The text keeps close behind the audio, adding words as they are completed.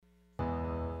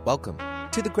Welcome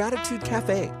to the Gratitude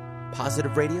Cafe,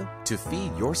 positive radio to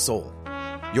feed your soul.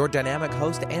 Your dynamic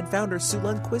host and founder, Sue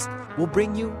Lundquist, will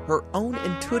bring you her own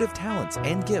intuitive talents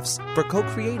and gifts for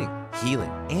co-creating, healing,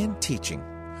 and teaching.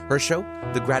 Her show,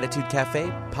 The Gratitude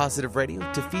Cafe, positive radio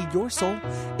to feed your soul,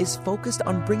 is focused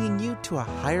on bringing you to a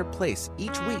higher place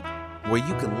each week where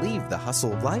you can leave the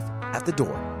hustle of life at the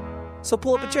door. So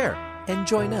pull up a chair and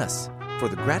join us for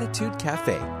The Gratitude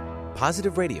Cafe,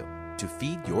 positive radio to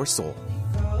feed your soul.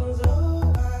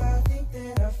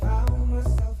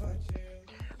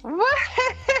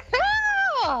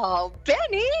 Wow,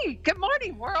 Benny, good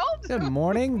morning, world. Good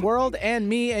morning, world, and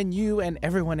me and you and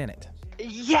everyone in it.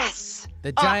 Yes.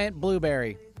 The giant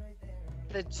blueberry.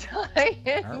 The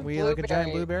giant Aren't we blueberry. like a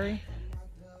giant blueberry?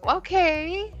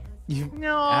 Okay. You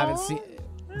No. haven't seen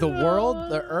the world,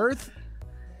 the earth?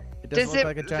 It doesn't Does look it-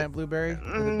 like a giant blueberry? With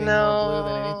it being No. more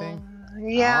blue than anything?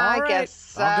 Yeah, All I right. guess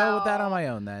so. I'll go with that on my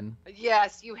own then.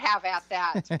 Yes, you have at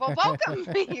that. Well, welcome.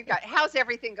 You got. How's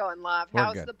everything going, love? We're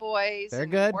How's good. the boys? They're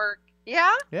and good. Work.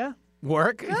 Yeah. Yeah.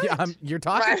 Work? Good. Yeah, you're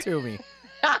talking Right. to me.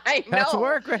 I know. That's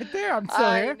work right there. I'm still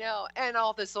I here. know, and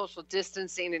all the social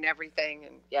distancing and everything,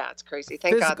 and yeah, it's crazy.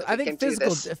 Thank God that I we think can do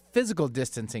this. physical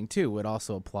distancing too would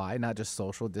also apply, not just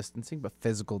social distancing, but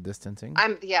physical distancing. I Oh,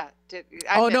 meant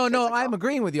no, physical. I'm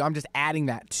agreeing with you. I'm just adding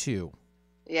that too.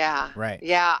 Yeah. Right.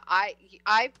 Yeah.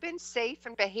 I've been safe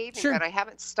and behaving, Sure. but I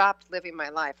haven't stopped living my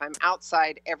life. I'm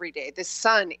outside every day. The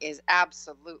sun is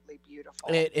absolutely beautiful.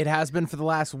 It has been for the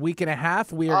last week and a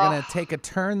half. We are going to take a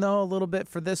turn, though, a little bit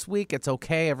for this week. It's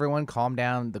okay. Everyone calm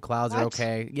down. The clouds are What?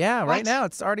 okay. Yeah, right What? now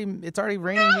it's already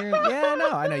raining here. Yeah,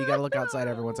 I know. You got to look outside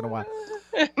every once in a while.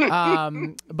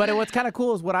 But what's kind of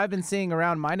cool is what I've been seeing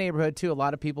around my neighborhood, too. A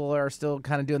lot of people are still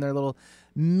kind of doing their little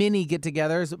mini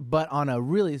get-togethers, but on a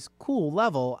really cool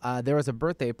level. There was a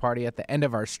birthday party at the end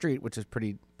of our street, which is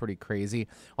pretty crazy.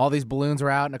 All these balloons were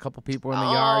out, and a couple people were in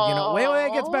the yard. You know, wait,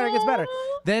 it gets better.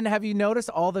 Then have you noticed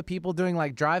all the people doing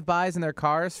like drive-bys in their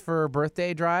cars for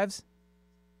birthday drives?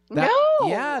 No.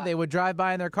 Yeah, they would drive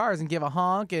by in their cars and give a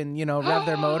honk and rev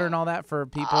their motor and all that for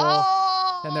people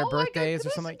and their birthdays or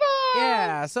something.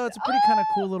 Yeah, so it's a pretty kind of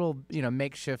cool little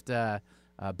makeshift.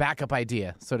 Backup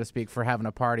idea, so to speak, for having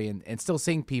a party and still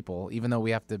seeing people, even though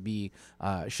we have to be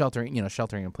sheltering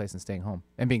in place and staying home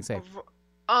and being safe.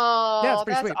 Oh, Yeah, it's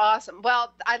pretty that's sweet. awesome.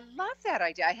 Well, I love that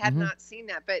idea. I had not seen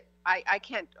that, but I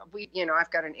can't.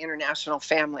 I've got an international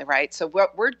family, right? So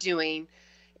what we're doing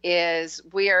is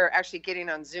we are actually getting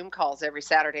on Zoom calls every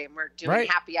Saturday, and we're doing Right.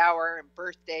 happy hour and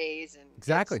birthdays and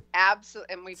Exactly.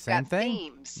 absolutely. And we've Same got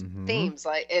thing. themes.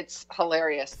 Like it's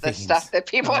hilarious the Themes. stuff that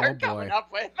people Oh, are boy. coming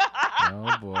up with.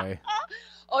 Oh boy.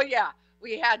 Oh yeah,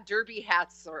 we had derby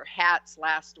hats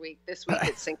last week. This week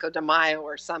it's Cinco de Mayo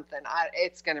or something.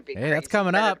 It's going to be Hey, crazy. that's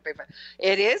coming Better up. be fun.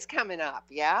 It is coming up.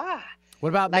 Yeah. What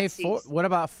about May Let's see. 4th? What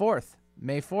about 4th?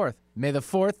 May 4th. May the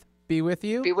 4th be with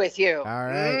you. Be with you. All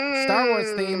right. Star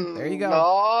Wars theme. There you go.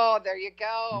 Oh, there you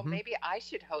go. Mhm. Maybe I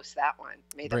should host that one.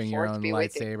 May Bring the your 4th own be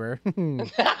with you. lightsaber.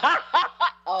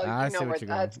 Oh, I you see know what where you're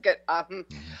that's going.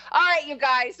 good. All right, you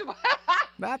guys.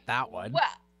 Not that one.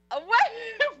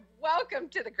 Welcome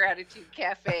to the Gratitude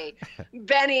Cafe.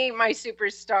 Benny, my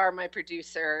superstar, my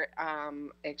producer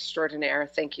extraordinaire,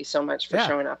 thank you so much for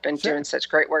showing up and doing such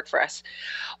great work for us.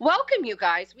 Welcome, you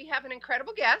guys. We have an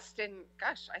incredible guest, and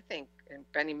gosh, I think, and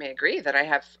Benny may agree, that I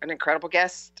have an incredible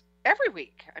guest every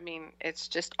week. I mean, it's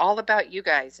just all about you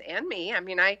guys and me. I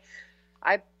mean, I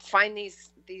find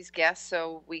these guests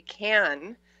so we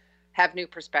can have new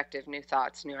perspective, new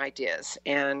thoughts, new ideas,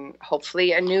 and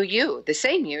hopefully a new you, the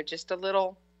same you, just a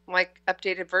little like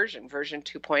updated version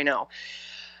 2.0.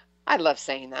 I love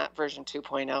saying that, version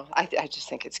 2.0. I just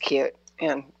think it's cute.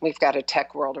 And we've got a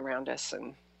tech world around us.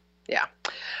 And yeah.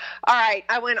 All right.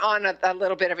 I went on a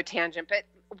little bit of a tangent, but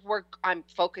I'm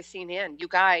focusing in. You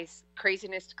guys,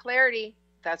 craziness to clarity.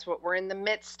 That's what we're in the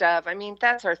midst of. I mean,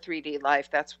 that's our 3D life.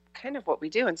 That's kind of what we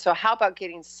do. And so how about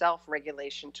getting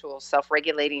self-regulation tools,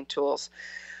 self-regulating tools?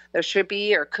 There should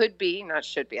be, or could be, not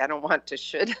should be. I don't want to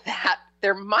should that.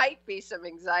 There might be some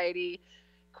anxiety,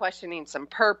 questioning some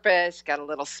purpose, got a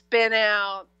little spin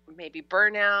out, maybe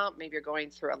burnout, maybe you're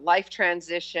going through a life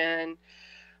transition.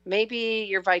 Maybe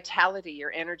your vitality,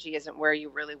 your energy isn't where you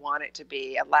really want it to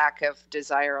be, a lack of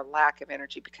desire, a lack of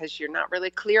energy because you're not really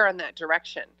clear on that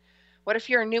direction. What if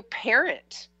you're a new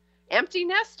parent? Empty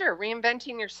nester,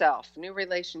 reinventing yourself, new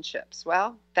relationships.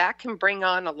 Well, that can bring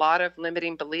on a lot of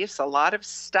limiting beliefs. A lot of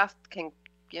stuff can,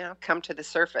 come to the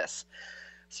surface.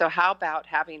 So how about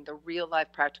having the real life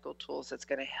practical tools that's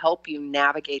going to help you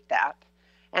navigate that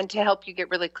and to help you get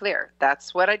really clear.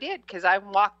 That's what I did, because I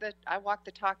walked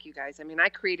the talk, you guys. I mean, I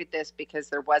created this because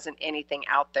there wasn't anything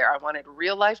out there. I wanted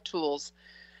real life tools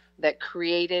that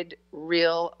created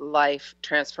real life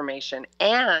transformation,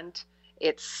 and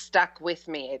it stuck with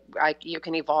me. You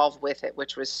can evolve with it,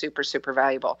 which was super, super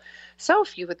valuable. So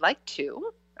if you would like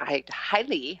to, I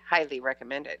highly, highly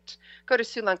recommend it. Go to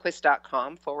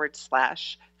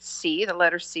SueLundquist.com/C, the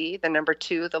letter C, the number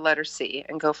 2, the letter C,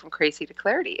 and go from crazy to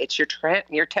clarity. It's your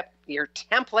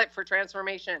template for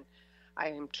transformation. I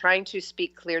am trying to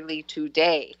speak clearly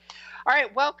today. All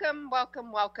right, welcome.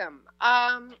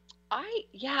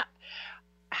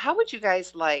 How would you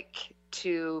guys like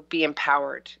to be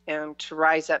empowered and to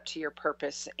rise up to your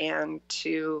purpose and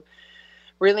to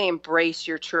really embrace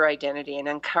your true identity and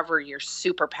uncover your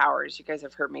superpowers? You guys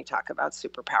have heard me talk about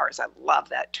superpowers. I love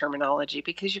that terminology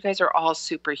because you guys are all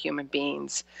superhuman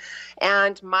beings.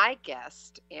 And my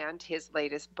guest and his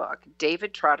latest book,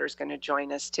 David Trotter, is going to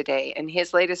join us today. And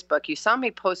his latest book, you saw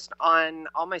me post on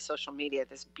all my social media,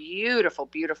 this beautiful,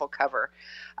 beautiful cover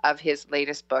of his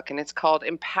latest book. And it's called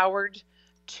Empowered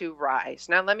to Rise.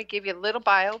 Now, let me give you a little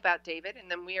bio about David,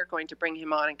 and then we are going to bring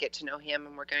him on and get to know him,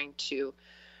 and we're going to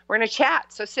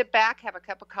chat. So sit back, have a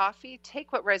cup of coffee,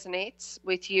 take what resonates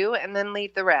with you, and then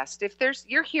leave the rest.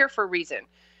 You're here for a reason.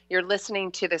 You're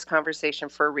listening to this conversation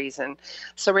for a reason.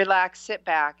 So relax, sit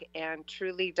back, and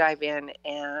truly dive in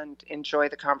and enjoy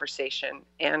the conversation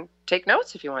and take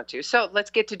notes if you want to. So let's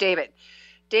get to David.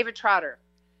 David Trotter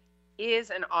is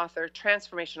an author,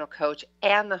 transformational coach,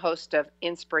 and the host of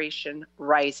Inspiration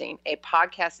Rising, a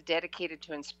podcast dedicated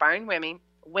to inspiring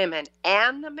women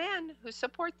and the men who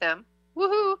support them,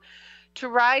 to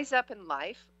rise up in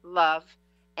life, love,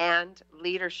 and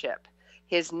leadership.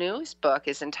 His newest book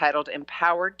is entitled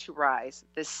Empowered to Rise: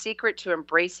 The Secret to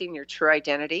Embracing Your True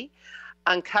Identity,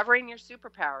 Uncovering Your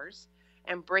Superpowers,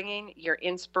 and Bringing Your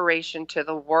Inspiration to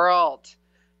the World.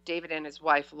 David and his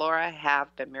wife, Laura,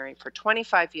 have been married for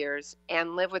 25 years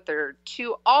and live with their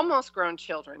 2 almost grown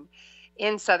children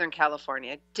in Southern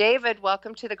California. David,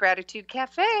 welcome to the Gratitude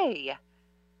Cafe.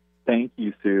 Thank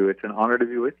you, Sue. It's an honor to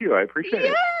be with you. I appreciate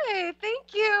it. Yay!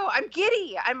 Thank you. I'm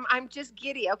giddy. I'm just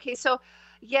giddy. Okay, so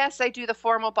yes, I do the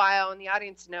formal bio, and the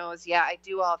audience knows. Yeah, I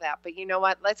do all that. But you know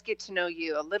what? Let's get to know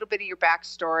you. A little bit of your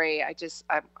backstory. I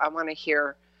want to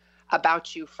hear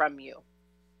about you from you.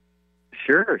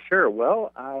 Sure.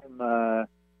 Well, I'm to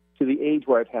the age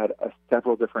where I've had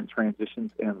several different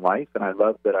transitions in life, and I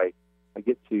love that I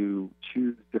get to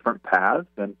choose different paths.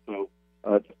 And so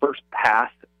the first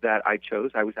path that I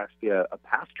chose, I was actually a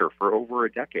pastor for over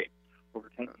a decade,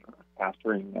 over 10 years,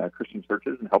 pastoring Christian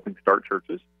churches and helping start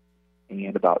churches.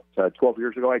 And about 12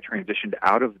 years ago, I transitioned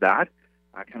out of that.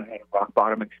 I kind of had a rock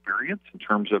bottom experience in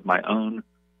terms of my own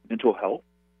mental health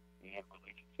and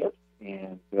relationships.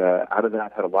 And out of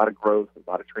that, had a lot of growth, a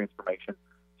lot of transformation.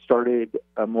 Started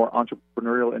a more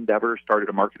entrepreneurial endeavor, started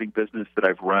a marketing business that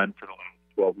I've run for the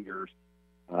last 12 years.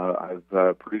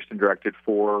 I've produced and directed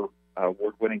 4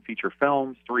 award-winning feature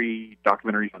films, 3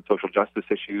 documentaries on social justice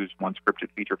issues, 1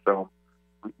 scripted feature film,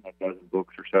 written a dozen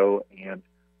books or so. And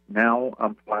now,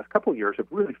 for the last couple of years, I've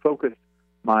really focused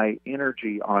my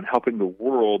energy on helping the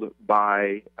world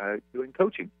by doing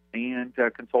coaching and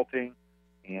consulting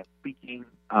and speaking,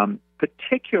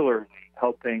 particularly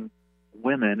helping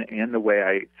women, and the way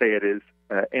I say it is,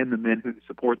 and the men who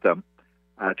support them,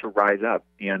 to rise up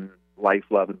in life,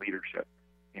 love, and leadership.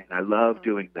 And I love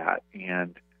doing that.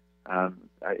 And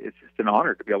it's just an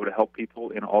honor to be able to help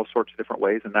people in all sorts of different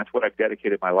ways. And that's what I've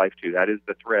dedicated my life to. That is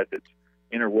the thread that's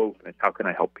interwoven. Is how can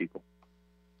I help people?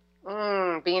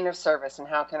 Being of service, and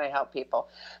how can I help people?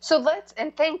 So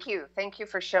thank you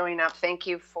for showing up. Thank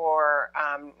you for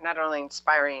not only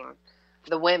inspiring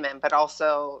the women, but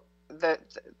also the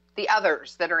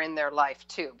others that are in their life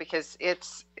too, because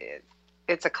it's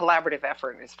a collaborative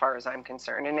effort as far as I'm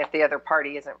concerned. And if the other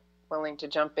party isn't willing to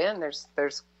jump in, there's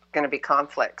going to be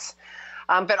conflicts.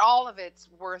 But all of it's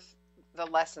worth the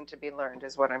lesson to be learned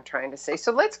is what I'm trying to say.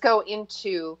 So let's go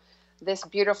into this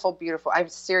beautiful, I'm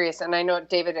serious. And I know,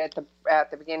 David, at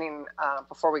the beginning,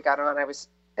 before we got on, I was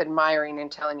admiring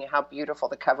and telling you how beautiful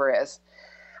the cover is.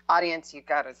 Audience,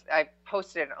 I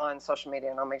posted it on social media,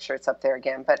 and I'll make sure it's up there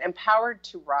again. But Empowered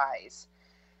to Rise.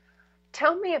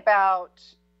 Tell me about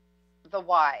the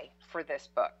why for this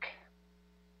book.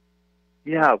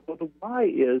 Yeah, well, the why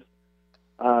is,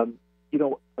 I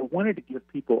wanted to give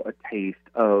people a taste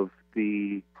of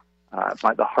the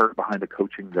heart behind the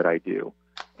coaching that I do.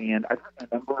 And I've written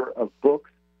a number of books,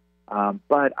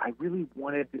 but I really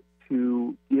wanted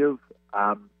to give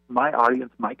my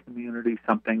audience, my community,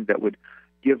 something that would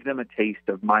give them a taste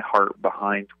of my heart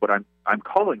behind what I'm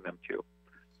calling them to.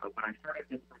 when I started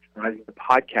Inspiration Rising, the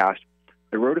podcast,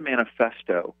 I wrote a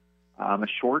manifesto, a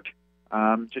short,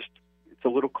 just it's a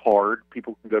little card.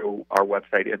 People can go to our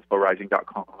website,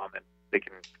 inspirising.com, and they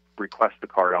can request the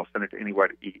card. I'll send it to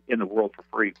anybody in the world for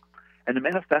free. And the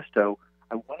manifesto,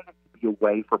 I wanted it to be a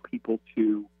way for people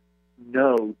to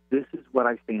know this is what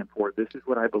I stand for. This is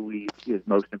what I believe is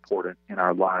most important in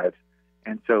our lives.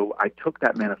 And so I took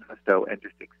that manifesto and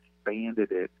just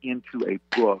expanded it into a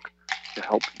book to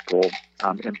help people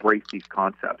embrace these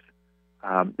concepts.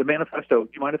 The manifesto, do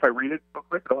you mind if I read it real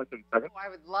quick? Oh, I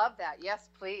would love that. Yes,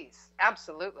 please.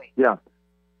 Absolutely. Yeah.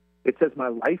 It says, my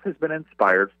life has been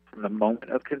inspired from the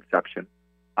moment of conception.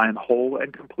 I am whole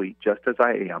and complete just as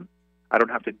I am. I don't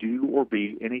have to do or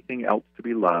be anything else to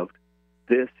be loved.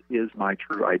 This is my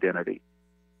true identity.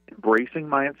 Embracing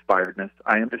my inspiredness,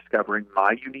 I am discovering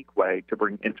my unique way to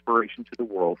bring inspiration to the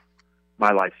world.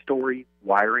 My life story,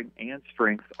 wiring, and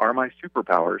strengths are my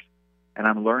superpowers, and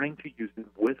I'm learning to use them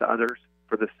with others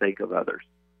for the sake of others.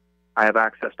 I have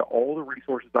access to all the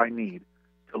resources I need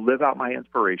to live out my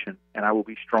inspiration, and I will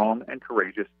be strong and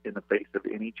courageous in the face of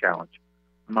any challenge.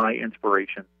 My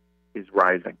inspiration is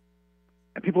rising.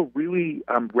 And people really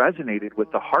resonated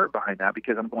with the heart behind that,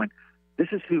 because I'm going, this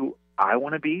is who I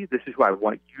want to be. This is who I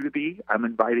want you to be. I'm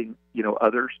inviting,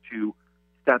 others to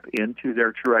step into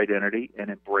their true identity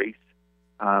and embrace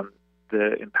the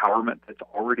empowerment that's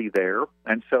already there.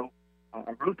 And so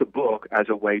I wrote the book as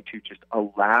a way to just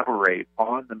elaborate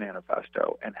on the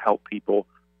manifesto and help people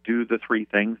do the three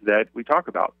things that we talk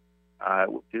about,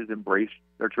 which is embrace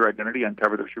their true identity,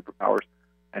 uncover their superpowers,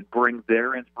 and bring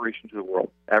their inspiration to the world.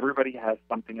 Everybody has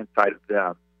something inside of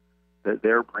them that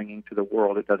they're bringing to the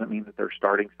world. It doesn't mean that they're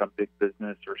starting some big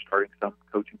business or starting some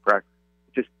coaching practice.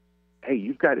 Just, hey,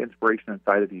 you've got inspiration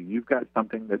inside of you. You've got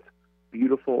something that's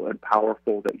beautiful and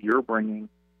powerful that you're bringing.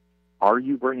 Are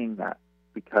you bringing that?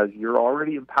 Because you're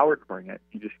already empowered to bring it.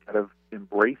 You just kind of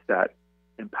embrace that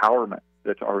empowerment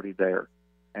that's already there.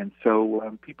 And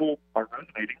so people are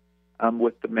resonating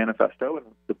with the manifesto and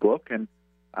the book, and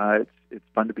it's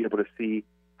fun to be able to see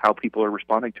how people are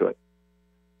responding to it.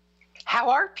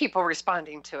 How are people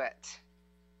responding to it?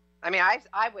 I mean,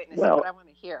 I witnessed it, but I want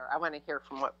to hear. I want to hear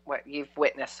from what you've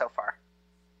witnessed so far.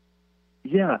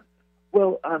 Yeah.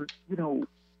 Well,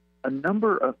 a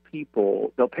number of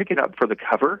people, they'll pick it up for the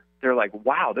cover. They're like,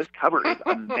 wow, this cover is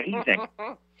amazing.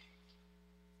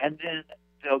 And then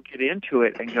they'll get into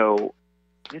it and go,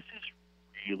 this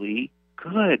is really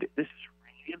good. This is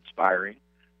really inspiring.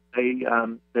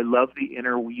 They love the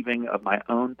interweaving of my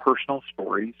own personal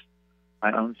stories,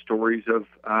 my own stories of,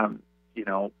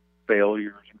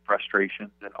 failures and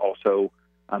frustrations, and also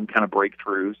kind of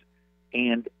breakthroughs,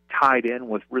 and tied in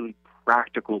with really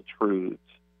practical truths.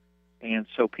 And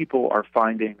so people are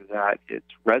finding that it's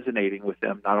resonating with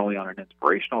them not only on an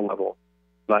inspirational level,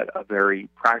 but a very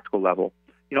practical level.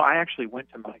 I actually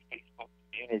went to my Facebook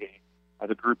community as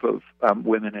a group of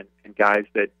women and guys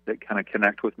that kind of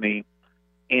connect with me,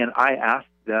 and I asked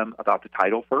them about the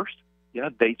title first.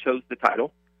 They chose the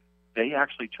title. They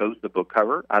actually chose the book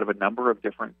cover out of a number of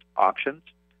different options,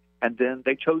 and then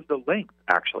they chose the length,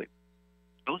 actually.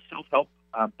 Those self-help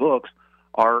books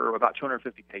are about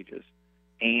 250 pages,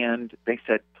 and they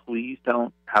said, please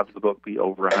don't have the book be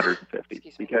over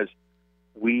 150, because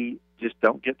we just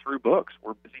don't get through books.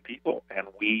 We're busy people, and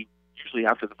we usually,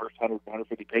 after the first 100,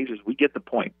 150 pages, we get the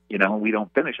point. We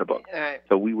don't finish a book.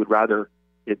 So we would rather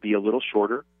it be a little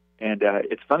shorter. And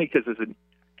it's funny because as a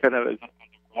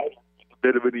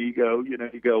bit of an ego, you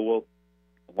go, well,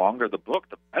 the longer the book,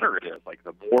 the better it is. Like,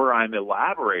 the more I'm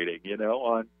elaborating,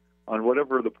 on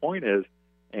whatever the point is.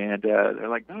 And they're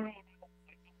like, no,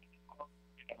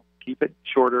 keep it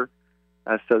shorter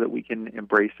so that we can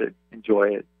embrace it,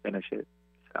 enjoy it, finish it.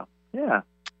 So, yeah.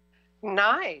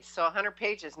 Nice. So 100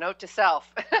 pages, note to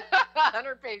self,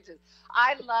 100 pages.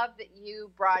 I love that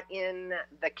you brought in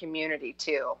the community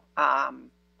too.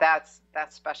 That's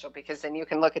special, because then you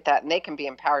can look at that and they can be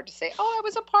empowered to say, oh, I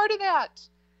was a part of that.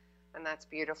 And that's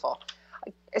beautiful.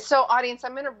 So audience,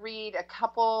 I'm going to read a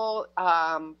couple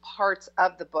parts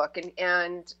of the book.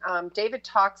 And David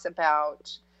talks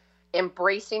about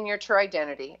embracing your true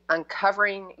identity,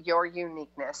 uncovering your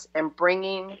uniqueness, and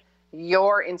bringing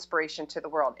your inspiration to the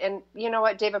world. And you know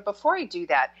what, David, before I do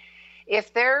that,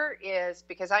 if there is,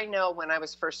 because I know when I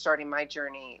was first starting my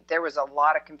journey, there was a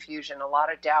lot of confusion, a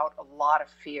lot of doubt, a lot of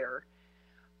fear.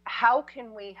 How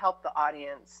can we help the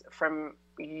audience from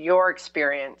your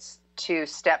experience to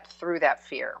step through that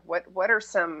fear? What are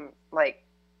some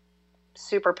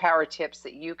superpower tips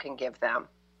that you can give them?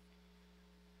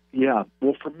 Yeah,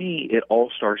 well, for me, it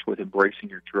all starts with embracing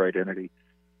your true identity.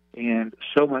 And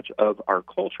so much of our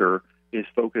culture is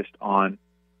focused on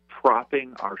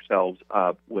propping ourselves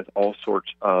up with all sorts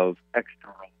of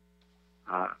external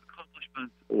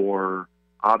accomplishments or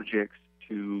objects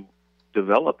to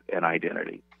develop an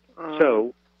identity.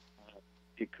 So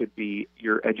it could be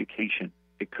your education.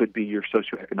 It could be your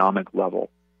socioeconomic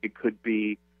level. It could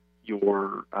be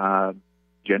your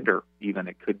gender, even.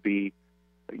 It could be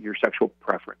your sexual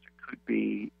preference. It could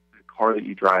be the car that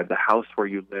you drive, the house where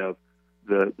you live,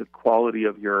 the quality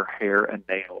of your hair and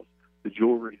nails, the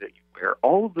jewelry that you wear.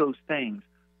 All of those things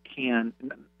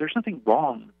there's nothing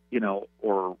wrong,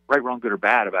 or right, wrong, good, or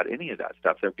bad about any of that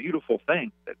stuff. They're beautiful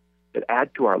things that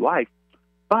add to our life.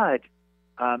 But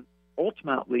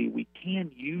ultimately, we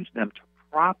can use them to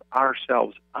prop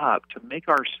ourselves up, to make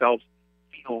ourselves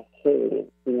feel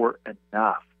whole or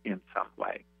enough in some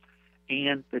way.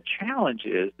 And the challenge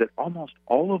is that almost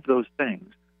all of those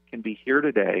things can be here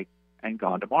today and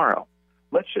gone tomorrow.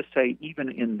 Let's just say, even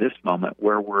in this moment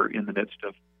where we're in the midst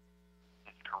of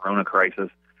this corona crisis,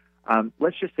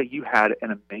 let's just say you had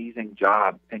an amazing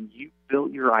job and you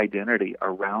built your identity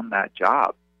around that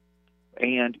job.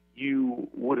 And you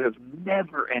would have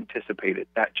never anticipated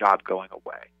that job going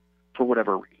away for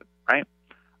whatever reason, right?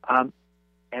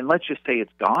 And let's just say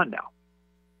it's gone now.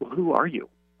 Well, who are you?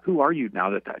 Who are you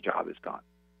now that job is gone?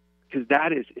 Because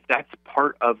that's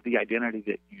part of the identity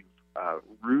that you've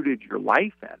rooted your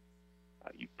life in.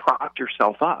 You propped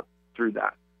yourself up through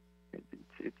that.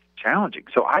 It's challenging.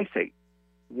 So I say,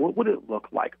 what would it look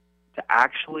like to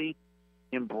actually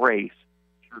embrace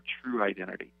your true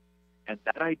identity? And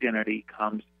that identity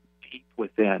comes deep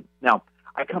within. Now,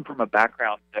 I come from a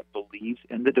background that believes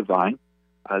in the divine,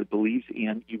 believes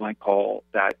in, you might call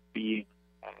that being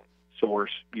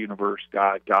source, universe,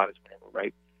 God is whatever,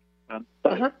 right?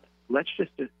 But let's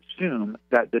just assume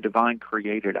that the divine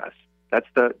created us. That's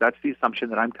the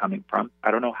assumption that I'm coming from.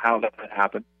 I don't know how that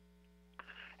happened.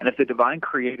 And if the divine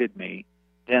created me,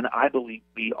 then I believe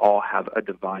we all have a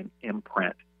divine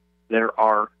imprint. There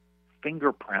are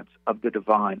fingerprints of the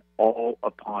divine all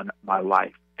upon my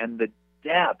life. And the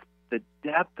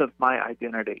depth of my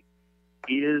identity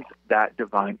is that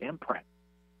divine imprint.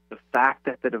 The fact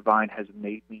that the divine has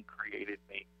made me, created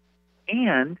me.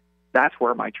 And that's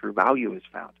where my true value is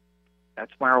found.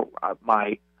 That's where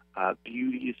my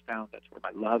beauty is found. That's where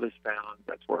my love is found.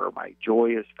 That's where my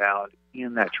joy is found,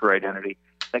 in that true identity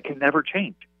that can never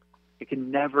change. It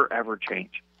can never, ever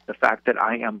change. The fact that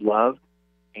I am loved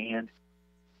and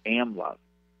am loved.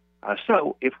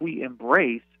 So if we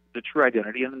embrace the true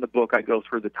identity, and in the book I go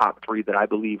through the top 3 that I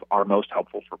believe are most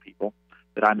helpful for people,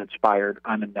 that I'm inspired,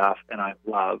 I'm enough, and I'm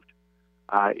loved.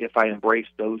 If I embrace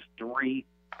those 3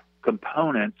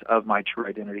 components of my true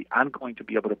identity, I'm going to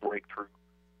be able to break through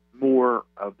more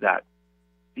of that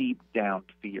deep down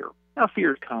fear. Now,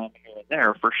 fears come here and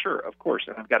there for sure, of course,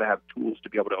 and I've got to have tools to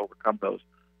be able to overcome those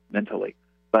mentally.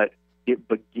 But it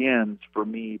begins for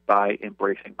me by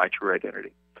embracing my true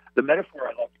identity. The metaphor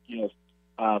I love to give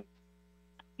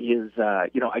is,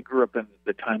 I grew up in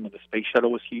the time when the space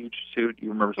shuttle was huge. Sue, do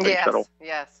you remember space shuttle?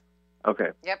 Yes. Okay.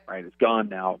 Yep. Right. It's gone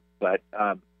now. But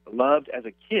loved as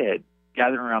a kid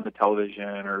gathering around the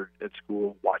television or at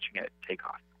school watching it take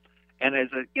off. And as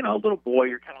a little boy,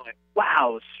 you're kind of like,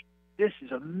 wow, this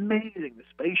is amazing. The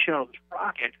space shuttle, this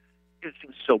rocket, it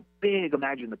seems so big.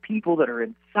 Imagine the people that are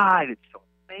inside. It's so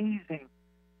amazing.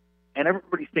 And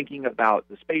everybody's thinking about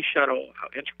the space shuttle, how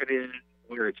intricate it is,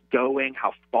 where it's going,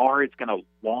 how far it's going to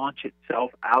launch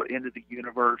itself out into the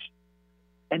universe.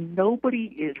 And nobody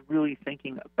is really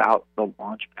thinking about the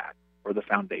launch pad or the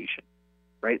foundation,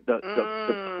 right? The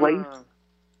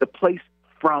place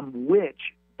from which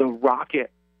the rocket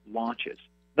launches.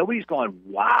 Nobody's going,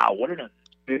 wow, what an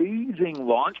amazing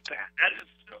launch pad. That is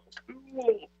so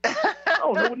cool.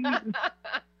 No,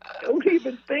 nobody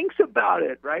even thinks about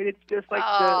it, right? It's just like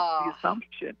the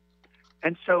assumption.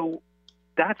 And so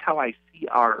that's how I see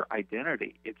our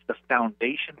identity. It's the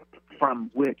foundation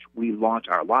from which we launch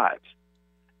our lives.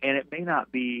 And it may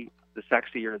not be the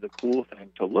sexy or the cool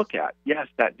thing to look at. Yes,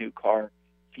 that new car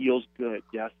feels good.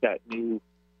 Yes, that new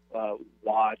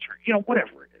watch or,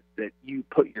 whatever it is that you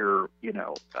put your,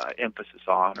 emphasis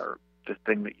on, or the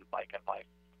thing that you like in life.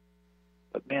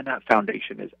 But man, that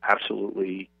foundation is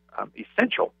absolutely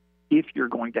essential if you're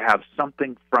going to have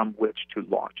something from which to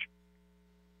launch.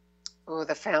 Oh,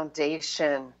 the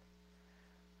foundation.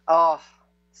 Oh,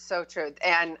 so true.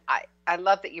 And I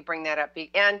love that you bring that up.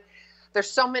 And there's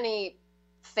so many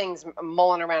things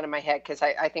mulling around in my head, because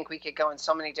I think we could go in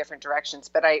so many different directions.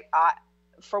 But I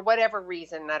for whatever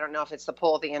reason, I don't know if it's the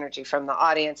pull of the energy from the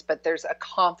audience, but there's a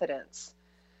confidence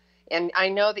And I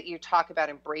know that you talk about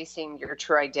embracing your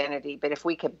true identity, but if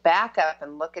we could back up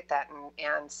and look at that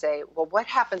and say, well, what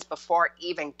happens before I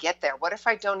even get there? What if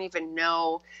I don't even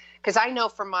know? Because I know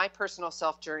from my personal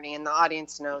self journey, and the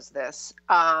audience knows this,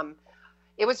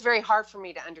 it was very hard for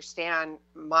me to understand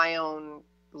my own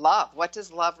love. What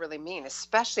does love really mean?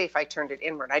 Especially if I turned it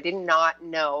inward. I did not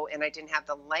know, and I didn't have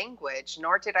the language,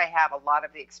 nor did I have a lot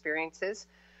of the experiences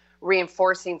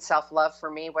reinforcing self-love for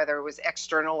me, whether it was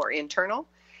external or internal.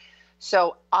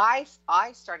 So I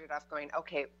started off going,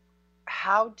 okay,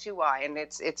 how do I, and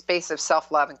it's based of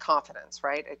self-love and confidence,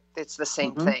 right? It's the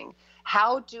same thing.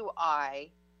 How do I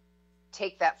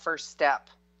take that first step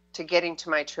to getting to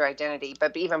my true identity?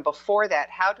 But even before that,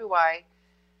 how do I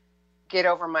get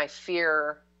over my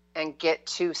fear and get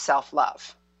to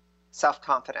self-love,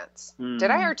 self-confidence? Did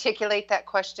I articulate that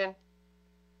question?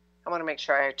 I want to make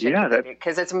sure I articulate it,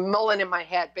 because it's mulling in my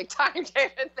head big time,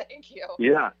 David. Thank you.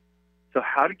 Yeah. So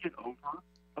how to get over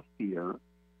a fear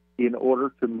in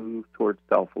order to move towards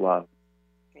self-love.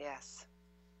 Yes.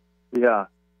 Yeah.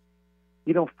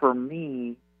 You know, for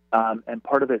me, and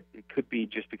part of it could be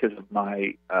just because of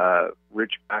my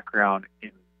rich background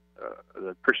in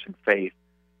the Christian faith,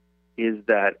 is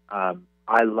that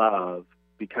I love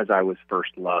because I was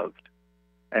first loved.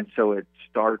 And so it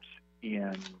starts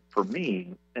for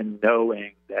me, in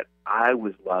knowing that I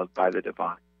was loved by the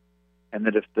divine. And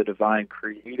that if the divine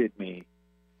created me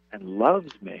and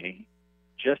loves me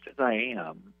just as I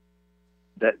am,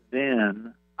 that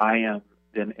then I am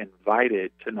then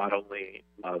invited to not only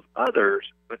love others,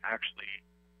 but actually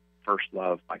first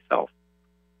love myself.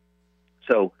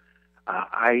 So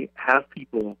I have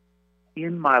people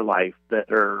in my life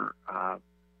that are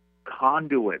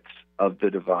conduits of the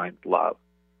divine love.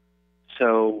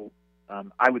 So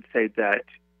I would say that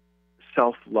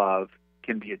self-love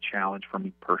can be a challenge for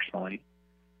me personally.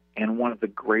 And one of the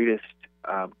greatest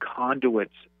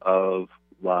conduits of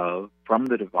love from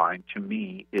the divine to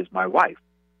me is my wife.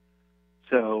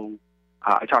 So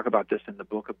I talk about this in the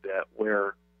book a bit,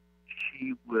 where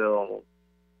she will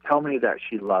tell me that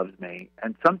she loves me.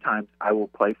 And sometimes I will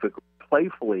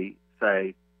playfully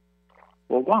say,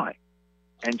 well, why?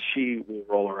 And she will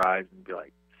roll her eyes and be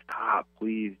like, stop,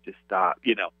 please, just stop,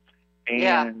 you know.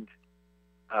 And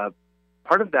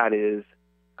part of that is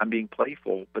I'm being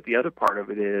playful, but the other part of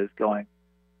it is going,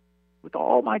 with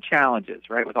all my challenges,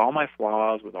 right, with all my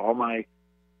flaws, with all my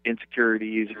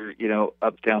insecurities or, you know,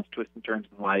 ups, downs, twists and turns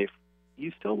in life,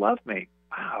 you still love me.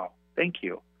 Wow, thank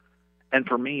you. And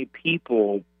for me,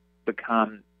 people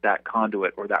become that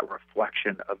conduit or that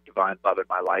reflection of divine love in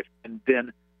my life. And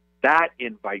then that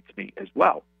invites me as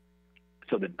well.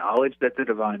 So the knowledge that the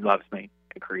divine loves me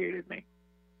and created me,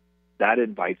 that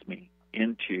invites me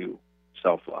into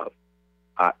self-love.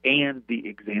 And the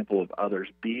example of others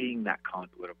being that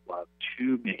conduit of love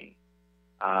to me.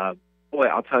 Boy,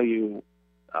 I'll tell you,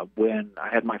 when I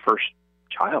had my first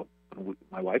child,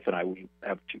 my wife and I, we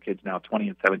have two kids now, 20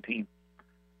 and 17.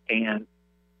 And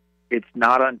it's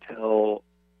not until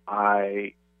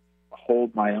I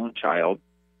hold my own child,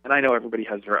 and I know everybody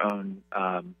has their own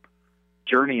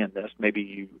journey in this.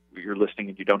 Maybe you're listening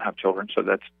and you don't have children, so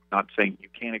that's not saying you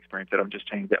can't experience it. I'm just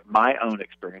saying that my own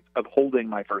experience of holding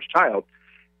my first child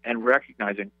and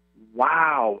recognizing,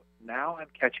 wow, now I'm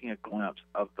catching a glimpse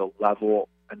of the level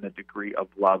and the degree of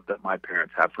love that my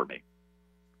parents have for me.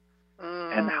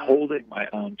 And holding my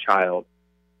own child,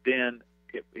 then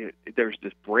there's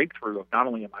this breakthrough of not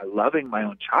only am I loving my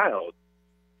own child,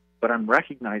 but I'm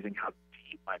recognizing how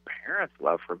deep my parents'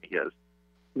 love for me is,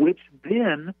 which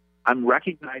then I'm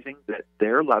recognizing that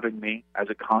they're loving me as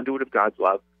a conduit of God's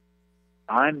love.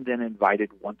 I'm then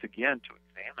invited once again to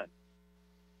examine,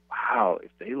 wow, if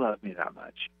they love me that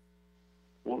much,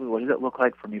 what does it look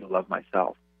like for me to love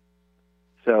myself?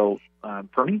 So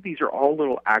for me, these are all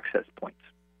little access points.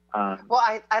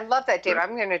 Well, I love that, Dave.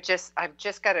 I've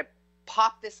just got to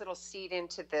pop this little seed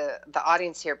into the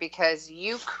audience here, because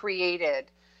you created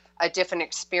a different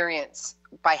experience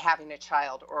by having a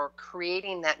child, or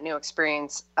creating that new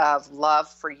experience of love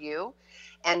for you.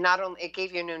 And not only it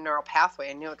gave you a new neural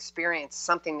pathway, a new experience,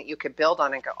 something that you could build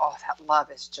on and go, oh, that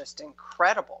love is just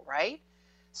incredible, right?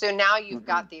 So now you've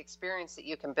got the experience that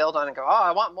you can build on and go, oh,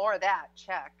 I want more of that.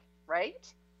 Check,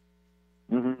 right?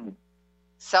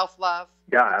 Self-love,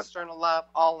 external love,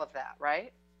 all of that,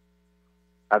 right?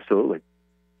 Absolutely.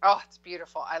 Oh, it's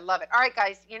beautiful. I love it. All right,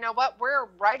 guys, you know what? We're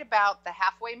right about the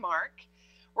halfway mark.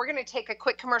 We're going to take a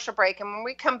quick commercial break, and when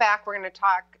we come back, we're going to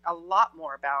talk a lot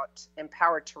more about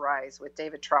Empowered to Rise with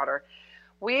David Trotter.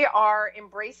 We are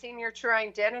embracing your true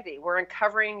identity. We're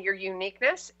uncovering your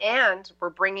uniqueness, and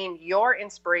we're bringing your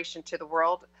inspiration to the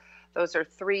world Those are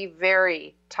three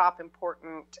very top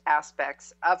important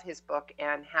aspects of his book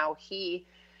and how he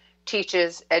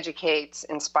teaches, educates,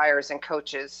 inspires, and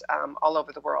coaches all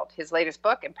over the world. His latest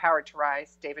book, Empowered to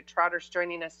Rise. David Trotter's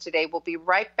joining us today. We'll be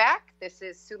right back. This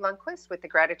is Sue Lundquist with the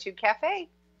Gratitude Cafe.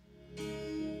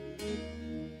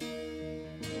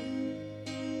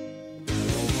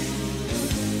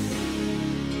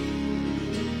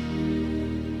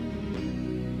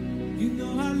 You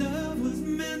know our love was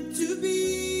meant to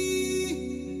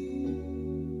be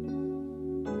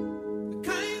the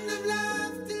kind of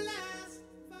love to last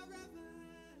forever.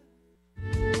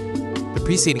 The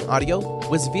preceding audio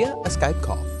was via a Skype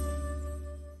call.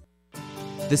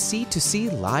 The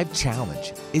C2C Live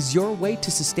Challenge is your way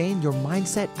to sustain your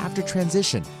mindset after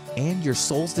transition and your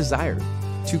soul's desire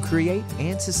to create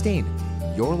and sustain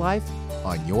your life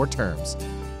on your terms.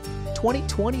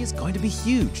 2020 is going to be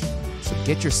huge, so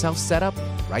get yourself set up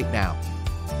right now.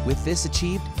 With this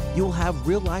achieved, you will have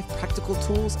real-life practical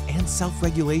tools and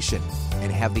self-regulation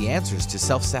and have the answers to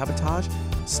self-sabotage,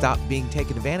 stop being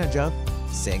taken advantage of,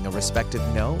 saying a respectful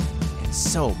no, and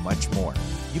so much more.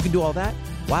 You can do all that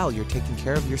while you're taking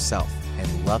care of yourself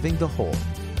and loving the whole.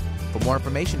 For more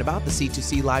information about the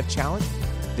C2C Live Challenge,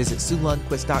 visit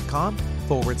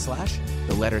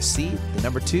SueLundquist.com/the letter C, the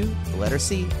number 2, the letter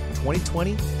C,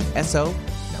 2020 SO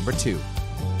number 2.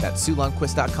 That's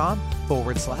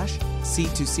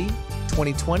SueLundquist.com/C2C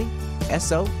 2020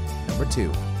 SO number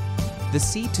 2. The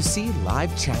C2C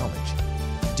Live Challenge.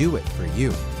 Do it for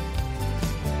you.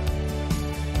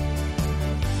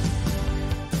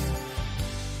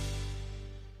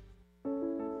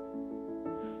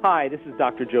 Hi, this is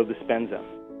Dr. Joe Dispenza.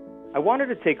 I wanted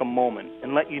to take a moment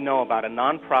and let you know about a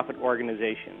nonprofit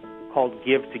organization called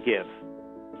Give to Give.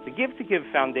 The Give to Give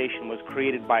Foundation was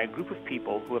created by a group of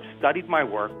people who have studied my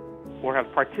work or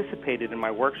have participated in my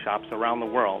workshops around the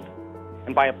world,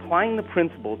 and by applying the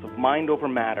principles of mind over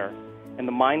matter and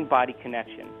the mind-body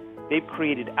connection, they've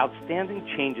created outstanding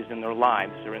changes in their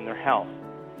lives or in their health,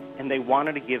 and they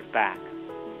wanted to give back.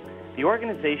 The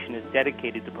organization is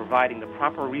dedicated to providing the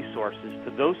proper resources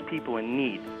to those people in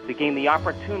need to gain the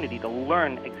opportunity to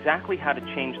learn exactly how to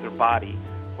change their body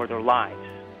or their lives.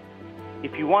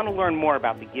 If you want to learn more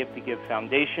about the Give to Give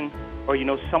Foundation, or you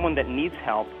know someone that needs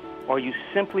help, or you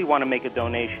simply want to make a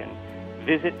donation,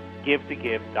 visit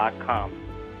givetogive.com.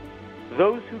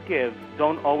 Those who give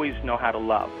don't always know how to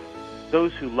love.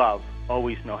 Those who love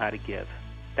always know how to give.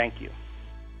 Thank you.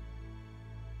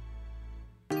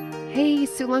 Hey,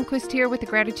 Sue Lundquist here with the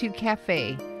Gratitude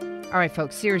Cafe. All right,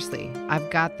 folks, seriously, I've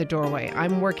got the doorway.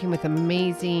 I'm working with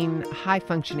amazing,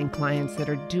 high-functioning clients that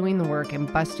are doing the work and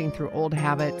busting through old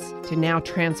habits to now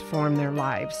transform their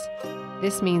lives.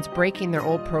 This means breaking their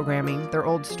old programming, their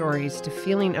old stories, to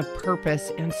feeling a purpose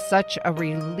and such a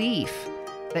relief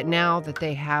that now that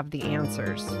they have the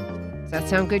answers. Does that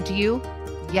sound good to you?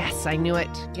 Yes, I knew it.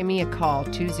 Give me a call,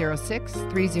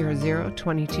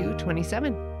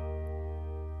 206-300-2227.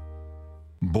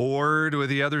 Bored with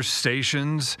the other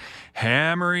stations,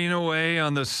 hammering away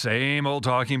on the same old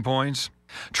talking points?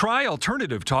 Try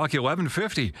Alternative Talk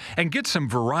 1150 and get some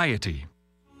variety.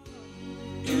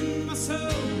 In my soul,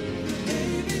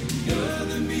 baby, you're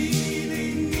the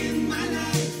meaning in my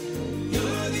life.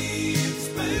 You're the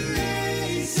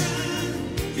inspiration.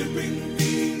 You bring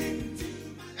feeling to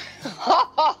my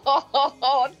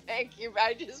Oh, thank you.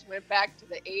 I just went back to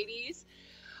the 80s.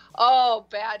 Oh,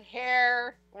 bad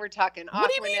hair. We're talking Aquanet. What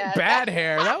do you mean bad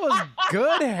hair? That was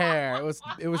good hair. It was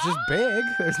just big.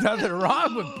 There's nothing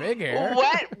wrong with big hair.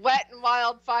 Wet and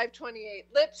Wild 528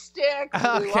 lipstick,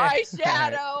 blue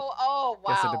eyeshadow. Oh,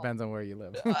 wow. Guess it depends on where you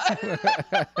live.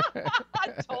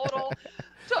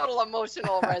 total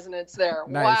emotional resonance there.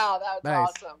 Nice. Wow, that was Nice.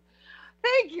 awesome.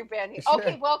 Thank you, Benny. Sure.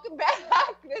 Okay, welcome back.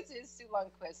 This is Sue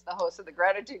Lundquist, the host of the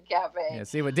Gratitude Cafe. Yeah,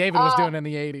 see what David was doing in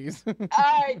the 80s.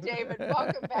 All right, David,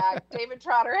 welcome back. David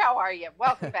Trotter, how are you?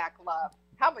 Welcome back, love.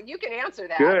 How about you can answer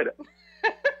that? Good.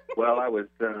 Well, I was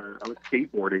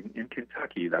skateboarding in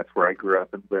Kentucky. That's where I grew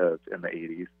up and lived in the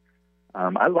 80s.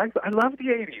 I love the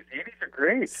 80s. The 80s are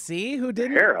great. See who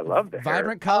didn't? Hair, I love the hair.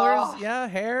 Vibrant colors, yeah,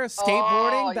 hair,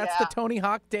 skateboarding. Oh, That's yeah. the Tony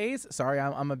Hawk days. Sorry,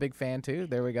 I'm a big fan too.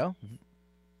 There we go.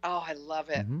 Oh, I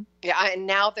love it. Mhm. Yeah, and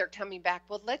now they're coming back.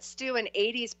 Well, let's do an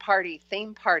 80s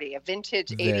theme party, a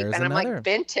vintage 80s. There's And I'm another. like,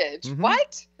 vintage? Mhm.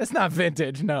 What? It's not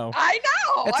vintage, no. I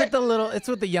know. It's like it's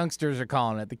what the youngsters are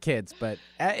calling it, the kids. But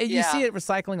you Yeah. see it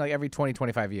recycling like every 20,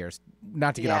 25 years.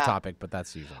 Not to get off Yeah. topic, but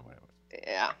that's usually what it was.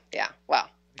 Yeah. Well,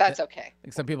 that's okay.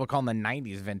 Like some people call them the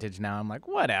 90s vintage now. I'm like,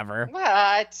 whatever.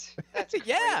 What? That's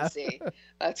Yeah. crazy.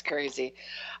 That's crazy.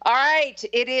 All right.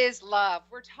 It is love.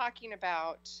 We're talking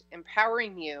about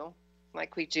empowering you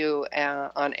like we do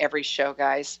on every show,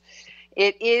 guys.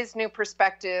 It is new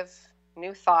perspective,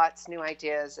 new thoughts, new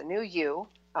ideas, a new you,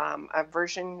 a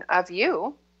version of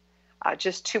you,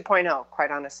 just 2.0,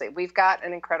 quite honestly. We've got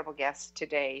an incredible guest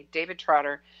today, David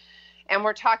Trotter, and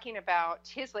we're talking about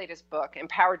his latest book,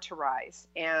 Empowered to Rise.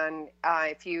 And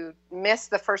if you missed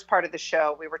the first part of the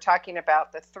show, we were talking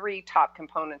about the 3 top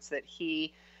components that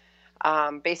he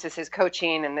bases his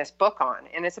coaching and this book on.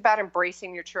 And it's about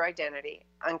embracing your true identity,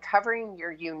 uncovering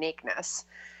your uniqueness,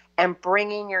 and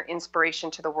bringing your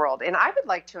inspiration to the world. And I would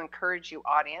like to encourage you,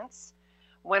 audience,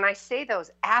 when I say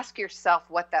those, ask yourself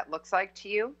what that looks like to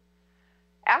you.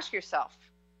 Ask yourself,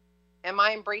 am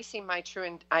I embracing my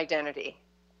true identity?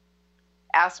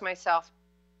 Ask myself,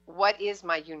 what is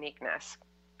my uniqueness?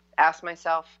 Ask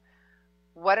myself,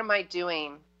 what am I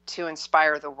doing to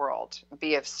inspire the world,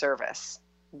 be of service,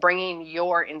 bringing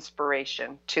your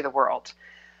inspiration to the world?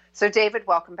 So, David,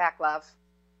 welcome back, love.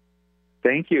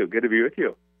 Thank you. Good to be with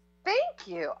you. Thank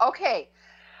you. Okay.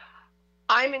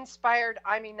 I'm inspired.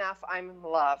 I'm enough. I'm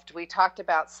loved. We talked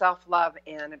about self-love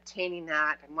and obtaining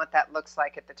that and what that looks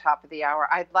like at the top of the hour.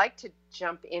 I'd like to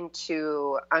jump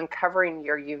into uncovering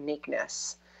your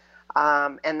uniqueness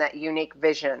and that unique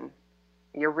vision,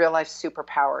 your real life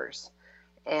superpowers,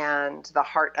 and the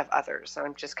heart of others.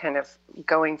 I'm just kind of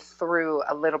going through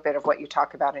a little bit of what you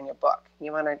talk about in your book.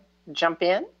 You want to jump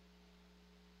in?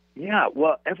 Yeah,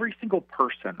 well, every single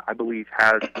person, I believe,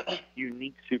 has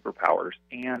unique superpowers.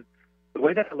 And the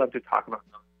way that I love to talk about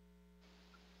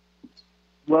them,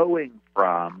 flowing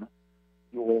from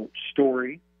your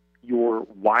story, your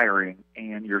wiring,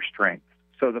 and your strengths.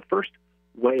 So the first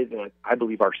way that I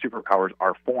believe our superpowers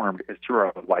are formed is through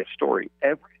our life story.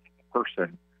 Every single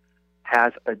person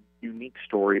has a unique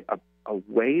story, a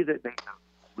way that they have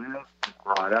lived and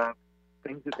brought up,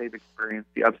 things that they've experienced,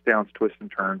 the ups, downs, twists,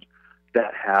 and turns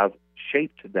that have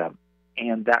shaped them,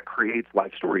 and that creates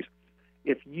life stories.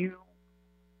 If you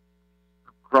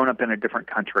grown up in a different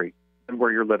country than where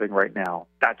you're living right now,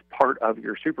 that's part of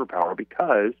your superpower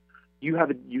because you have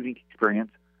a unique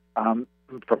experience from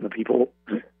the people,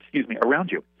 around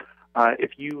you.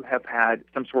 If you have had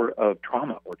some sort of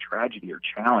trauma or tragedy or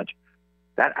challenge,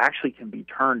 that actually can be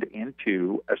turned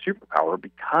into a superpower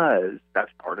because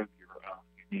that's part of your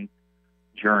unique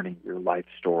journey, your life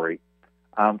story.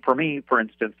 For me, for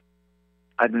instance,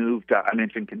 I moved, I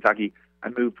mentioned Kentucky. I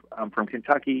moved from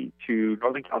Kentucky to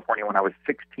Northern California when I was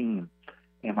 16,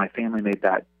 and my family made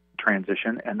that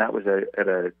transition, and that was at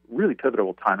a really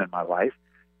pivotal time in my life.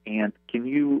 And can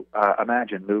you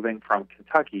imagine moving from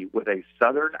Kentucky with a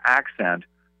Southern accent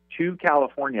to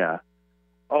California?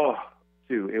 Oh,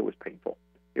 Sue, it was painful.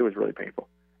 It was really painful.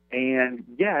 And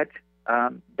yet,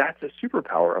 that's a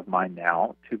superpower of mine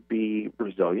now, to be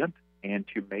resilient and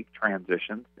to make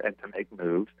transitions and to make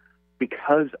moves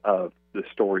because of the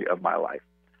story of my life.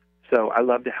 So I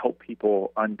love to help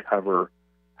people uncover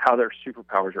how their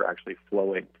superpowers are actually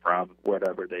flowing from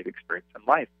whatever they've experienced in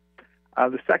life.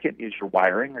 The second is your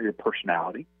wiring or your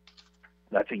personality.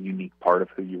 That's a unique part of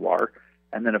who you are.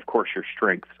 And then, of course, your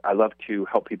strengths. I love to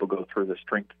help people go through the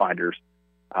Strength Finders.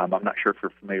 I'm not sure if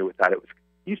you're familiar with that. It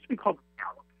used to be called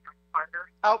Gallup Strength Finders.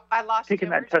 Oh, I lost you. Taking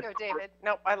Where'd that you test go, David?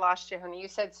 Nope, I lost you, honey. You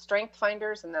said Strength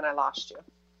Finders, and then I lost you.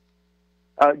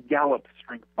 Gallup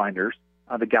Strength Finders,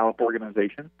 the Gallup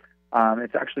organization.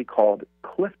 It's actually called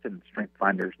Clifton Strength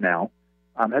Finders now.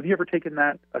 Have you ever taken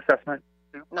that assessment?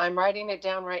 No, I'm writing it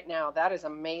down right now. That is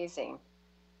amazing.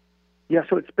 Yeah,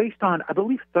 so it's based on, I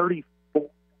believe, 34.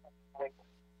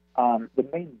 The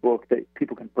main book that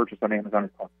people can purchase on Amazon is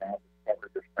called Now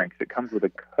Discover Your Strengths. It comes with a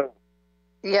code.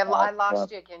 Yeah, I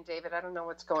lost you again, David. I don't know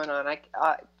what's going on.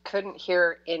 I couldn't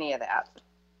hear any of that.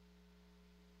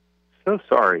 So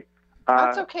sorry.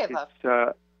 That's okay, love.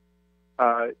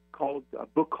 It's called a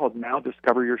book called Now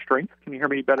Discover Your Strengths. Can you hear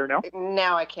me better now?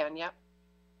 Now I can, yep.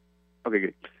 Okay,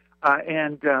 good.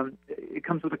 And it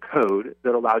comes with a code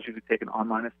that allows you to take an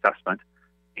online assessment,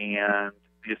 and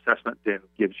the assessment then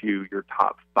gives you your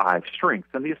top 5 strengths.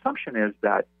 And the assumption is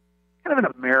that kind of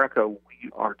in America,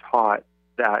 we are taught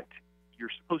that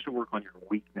you're supposed to work on your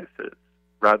weaknesses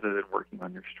rather than working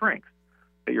on your strengths.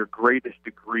 That your greatest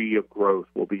degree of growth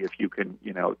will be if you can,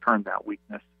 turn that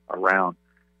weakness around.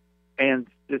 And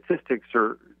statistics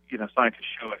are, scientists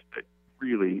show us that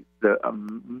really the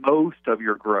most of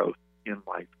your growth in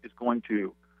life is going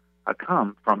to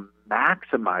come from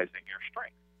maximizing your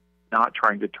strengths, not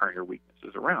trying to turn your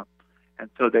weaknesses around. And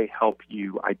so they help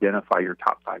you identify your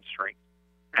top 5 strengths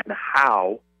and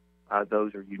how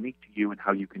those are unique to you and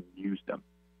how you can use them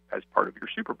as part of your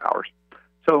superpowers.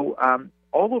 So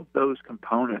all of those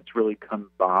components really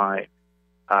combine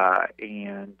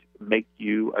and make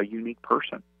you a unique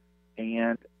person.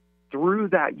 And through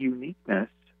that uniqueness,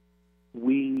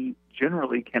 we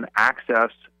generally can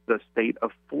access the state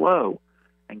of flow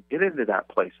and get into that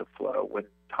place of flow when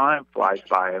time flies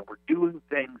by and we're doing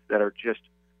things that are just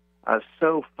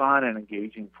so fun and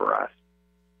engaging for us.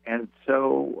 And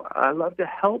so I love to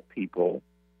help people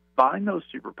find those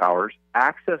superpowers,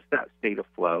 access that state of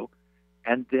flow,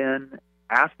 and then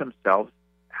ask themselves,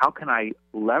 how can I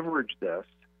leverage this?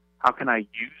 How can I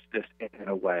use this in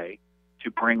a way to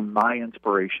bring my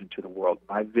inspiration to the world,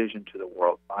 my vision to the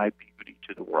world, my beauty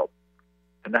to the world?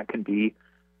 And that can be,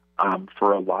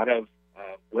 for a lot of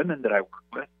women that I work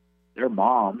with, they're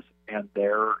moms, and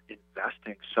they're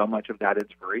investing so much of that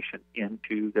inspiration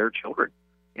into their children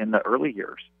in the early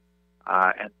years.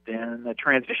 And then the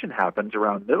transition happens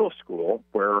around middle school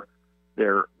where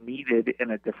they're needed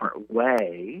in a different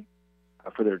way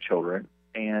for their children,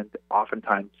 and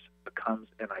oftentimes becomes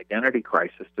an identity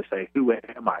crisis to say, who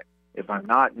am I? If I'm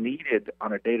not needed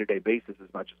on a day-to-day basis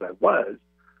as much as I was,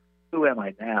 who am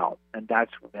I now? And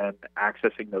that's when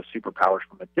accessing those superpowers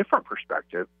from a different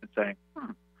perspective and saying,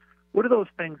 what are those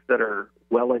things that are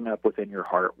welling up within your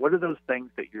heart? What are those things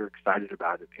that you're excited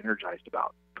about and energized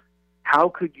about? How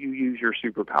could you use your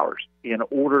superpowers in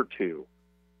order to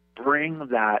bring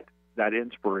that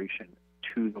inspiration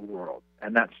to the world?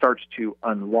 And that starts to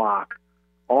unlock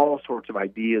all sorts of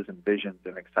ideas and visions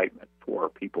and excitement for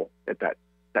people at that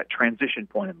transition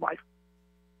point in life.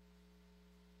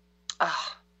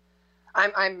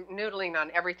 I'm noodling on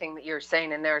everything that you're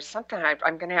saying, and there's something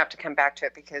I'm going to have to come back to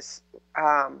it because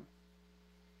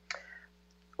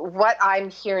what I'm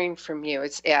hearing from you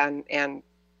is, and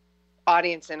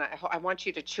audience, and I want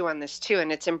you to chew on this too,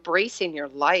 and it's embracing your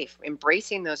life,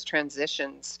 embracing those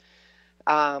transitions.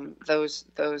 Those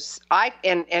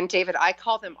David, I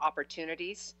call them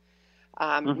opportunities.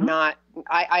 Not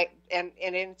and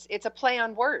it's a play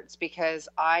on words because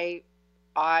I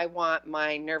want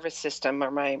my nervous system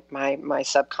or my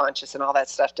subconscious and all that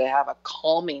stuff to have a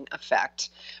calming effect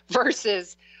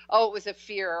versus, oh, it was a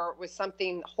fear or it was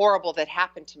something horrible that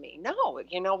happened to me. No,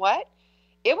 you know what?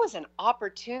 It was an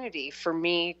opportunity for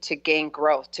me to gain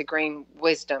growth, to gain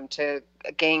wisdom, to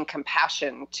gain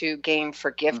compassion, to gain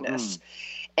forgiveness.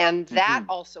 And that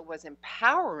also was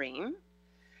empowering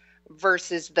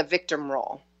versus the victim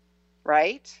role,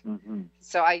 right?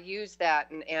 So I use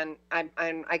that, and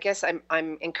I guess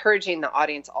I'm encouraging the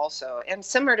audience also, and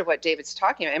similar to what David's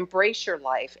talking about, embrace your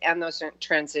life and those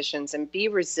transitions and be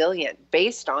resilient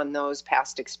based on those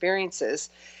past experiences,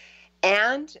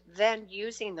 and then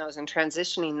using those and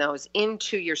transitioning those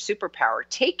into your superpower.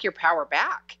 Take your power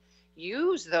back.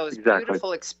 Use those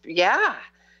beautiful,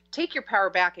 take your power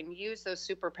back and use those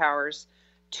superpowers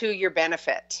to your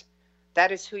benefit.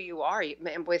 That is who you are.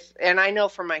 And I know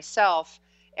for myself,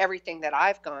 everything that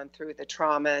I've gone through, the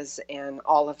traumas and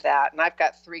all of that, and I've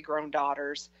got 3 grown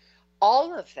daughters,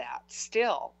 all of that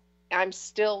I'm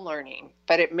still learning,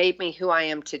 but it made me who I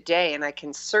am today. And I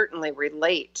can certainly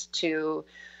relate to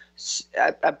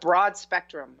a broad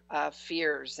spectrum of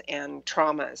fears and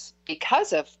traumas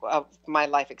because of my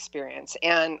life experience.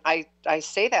 And I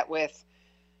say that with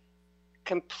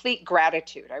complete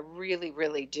gratitude. I really,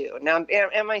 really do. Now,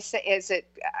 am I saying,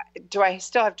 do I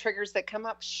still have triggers that come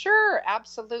up? Sure,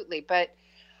 absolutely. But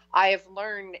I have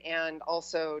learned and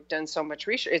also done so much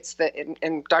research.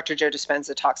 And Dr. Joe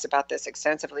Dispenza talks about this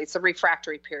extensively. It's the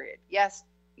refractory period. Yes,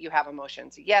 you have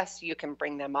emotions. Yes, you can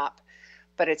bring them up,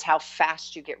 but it's how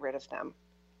fast you get rid of them.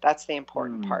 That's the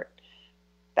important part.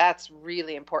 That's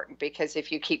really important, because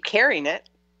if you keep carrying it,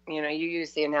 you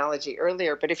used the analogy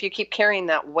earlier, but if you keep carrying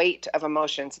that weight of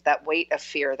emotions, that weight of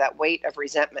fear, that weight of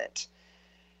resentment,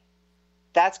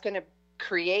 that's going to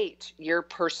create your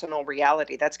personal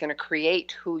reality. That's going to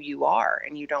create who you are.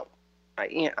 And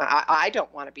I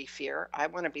don't want to be fear. I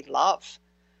want to be love.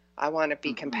 I want to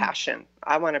be compassion.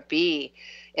 I want to be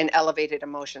in elevated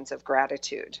emotions of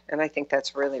gratitude. And I think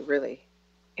that's really, really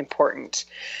important.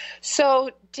 So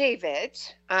David,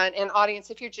 and audience,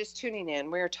 if you're just tuning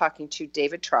in, we're talking to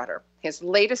David Trotter. His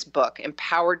latest book,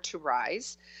 Empowered to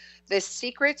Rise, The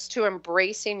Secrets to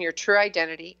Embracing Your True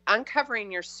Identity,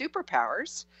 Uncovering Your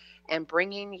Superpowers, and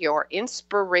Bringing Your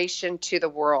Inspiration to the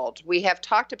World. We have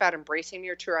talked about embracing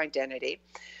your true identity.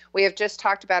 We have just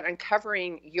talked about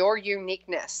uncovering your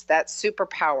uniqueness, that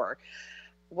superpower.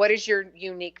 What is your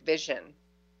unique vision?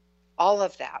 All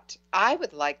of that. I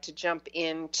would like to jump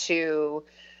into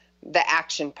the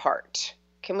action part.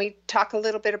 Can we talk a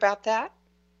little bit about that?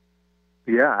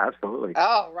 Yeah, absolutely.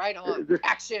 Oh, right on.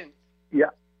 Action. Yeah.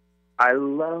 I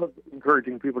love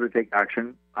encouraging people to take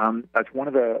action. That's one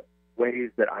of the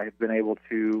ways that I've been able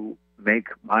to make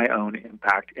my own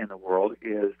impact in the world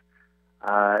is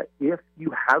if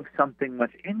you have something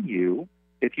within you,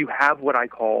 if you have what I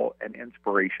call an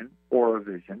inspiration or a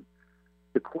vision,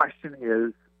 the question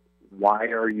is, why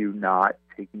are you not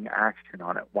taking action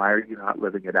on it? Why are you not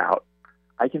living it out?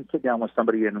 I can sit down with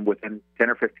somebody and within 10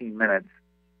 or 15 minutes,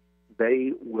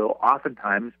 they will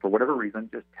oftentimes, for whatever reason,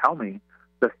 just tell me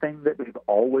the thing that they've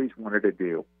always wanted to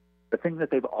do, the thing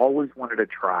that they've always wanted to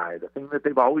try, the thing that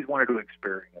they've always wanted to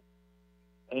experience.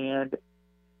 And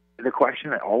the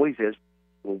question always is,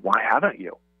 well, why haven't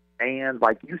you? And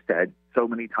like you said, so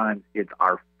many times it's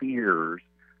our fears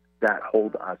that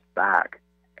hold us back.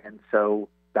 And so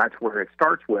that's where it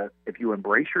starts with, if you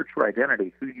embrace your true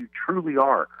identity, who you truly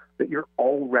are, that you're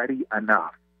already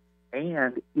enough.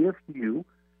 And if you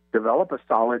develop a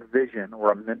solid vision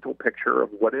or a mental picture of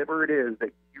whatever it is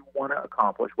that you want to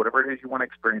accomplish, whatever it is you want to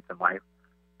experience in life,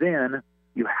 then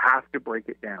you have to break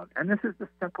it down. And this is the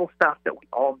simple stuff that we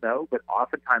all know, but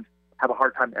oftentimes have a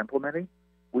hard time implementing,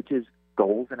 which is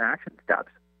goals and action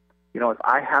steps. You know, if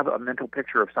I have a mental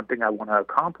picture of something I want to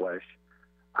accomplish,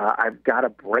 I've got to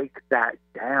break that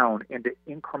down into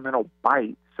incremental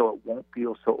bites so it won't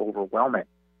feel so overwhelming.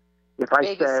 If I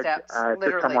baby said steps, to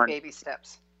literally someone, baby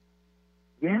steps.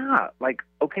 yeah, like,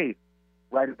 okay,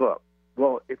 write a book.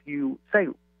 Well, if you say,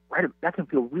 that can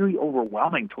feel really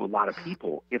overwhelming to a lot of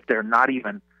people if they're not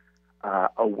even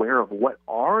aware of what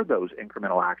are those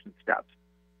incremental action steps.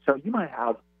 So you might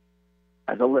have,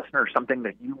 as a listener, something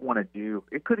that you want to do.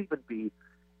 It could even be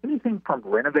anything from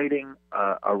renovating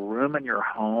a room in your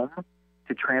home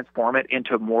to transform it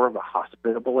into more of a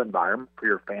hospitable environment for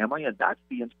your family, and that's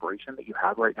the inspiration that you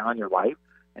have right now in your life.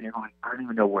 And you're going, I don't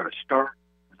even know where to start.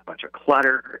 There's a bunch of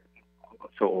clutter.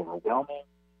 It's so overwhelming.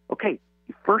 Okay,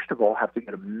 you first of all have to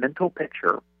get a mental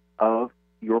picture of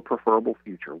your preferable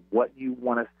future, what you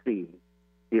want to see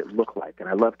it look like. And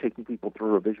I love taking people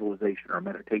through a visualization or a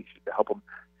meditation to help them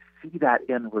see that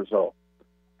end result.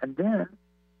 And then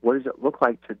what does it look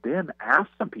like to then ask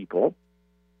some people,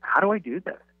 how do I do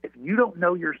this? If you don't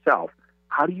know yourself,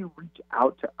 how do you reach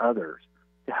out to others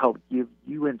to help give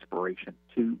you inspiration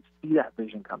to see that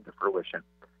vision come to fruition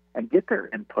and get their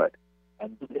input?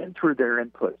 And then through their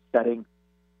input, setting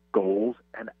goals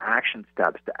and action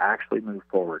steps to actually move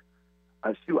forward.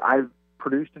 Sue, I've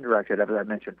produced and directed, as I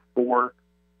mentioned, 4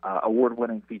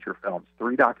 award-winning feature films,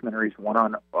 3 documentaries, one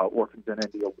on orphans in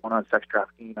India, one on sex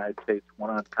trafficking in the United States,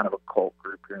 one on kind of a cult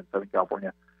group here in Southern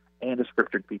California, and a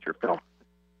scripted feature film.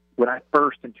 When I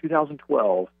first, in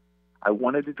 2012, I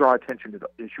wanted to draw attention to the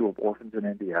issue of orphans in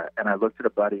India, and I looked at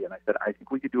a buddy and I said, I think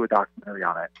we could do a documentary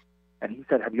on it. And he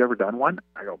said, have you ever done one?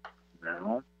 I go,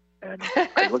 no. And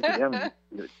I looked at him and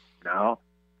he said, no.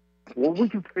 Well, we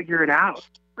can figure it out,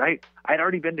 right? I'd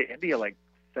already been to India like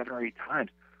 7 or 8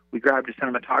 times. We grabbed a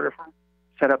cinematographer,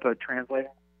 set up a translator,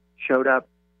 showed up.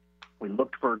 We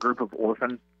looked for a group of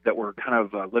orphans that were kind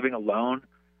of living alone.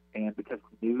 And because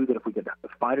we knew that if we could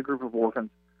find a group of orphans,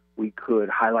 we could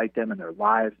highlight them and their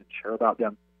lives and share about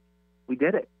them, we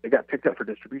did it. It got picked up for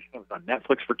distribution. It was on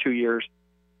Netflix for 2 years.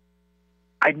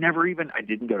 I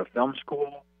didn't go to film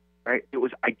school, right?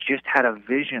 I just had a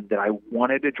vision that I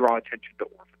wanted to draw attention to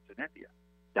orphans in India.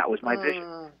 That was my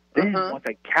vision. Then once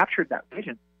I captured that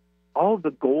vision, all of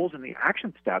the goals and the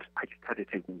action steps, I just had to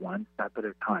take one step at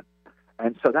a time.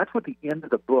 And so that's what the end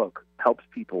of the book helps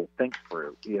people think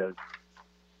through is,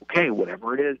 okay,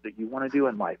 whatever it is that you want to do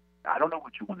in life, I don't know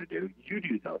what you want to do. You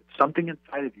do, though. It's something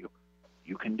inside of you.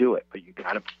 You can do it, but you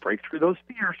got to break through those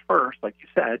fears first, like you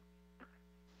said.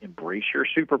 Embrace your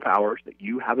superpowers, that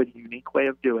you have a unique way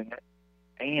of doing it.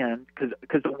 And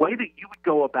because the way that you would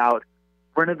go about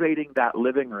renovating that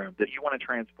living room that you want to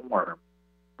transform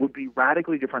would be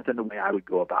radically different than the way I would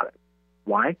go about it.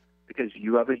 Why? Because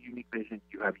you have a unique vision,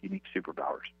 you have unique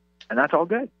superpowers. And that's all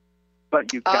good.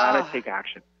 But you've got to take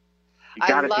action.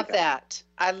 I love that.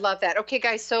 I love that. Okay,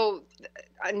 guys, so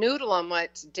a noodle on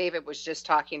what David was just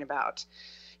talking about.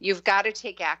 You've got to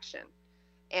take action.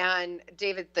 And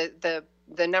David,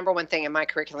 the number one thing in my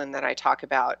curriculum that I talk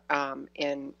about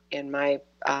in my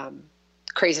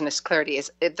Craziness Clarity is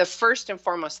the first and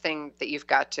foremost thing that you've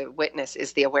got to witness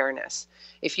is the awareness.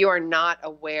 If you are not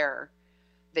aware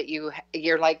that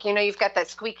you're like, you've got that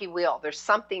squeaky wheel, there's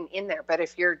something in there. But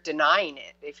if you're denying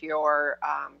it, if you're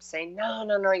saying, no,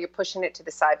 you're pushing it to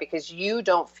the side because you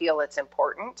don't feel it's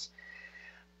important,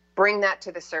 bring that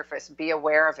to the surface, be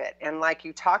aware of it. And like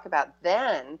you talk about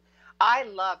then, I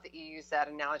love that you use that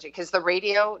analogy because the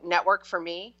radio network for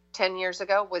me 10 years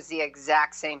ago was the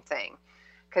exact same thing.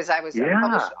 Because I was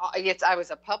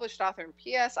a published author in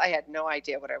PS. I had no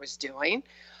idea what I was doing.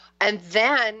 And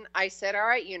then I said, all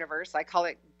right, universe, I call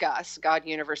it Gus, God,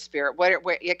 universe, spirit.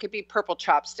 It could be purple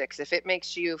chopsticks. If it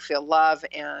makes you feel love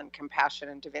and compassion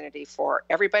and divinity for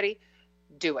everybody,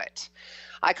 do it.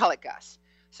 I call it Gus.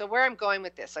 So where I'm going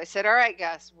with this, I said, all right,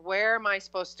 Gus, where am I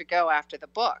supposed to go after the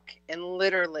book? And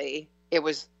literally it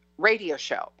was radio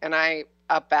show. And I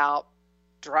about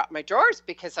dropped my drawers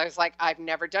because I was like, I've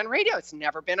never done radio. It's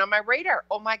never been on my radar.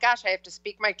 Oh my gosh, I have to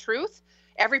speak my truth.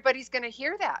 Everybody's going to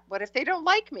hear that. What if they don't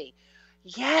like me?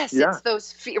 Yes, yeah. It's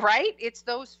those right? It's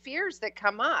those fears that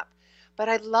come up. But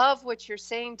I love what you're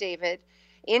saying, David,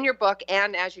 in your book,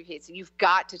 and as you hate, so you've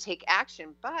got to take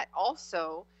action. But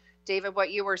also, David,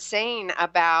 what you were saying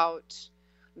about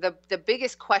the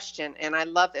biggest question, and I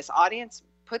love this, audience,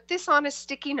 put this on a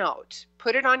sticky note,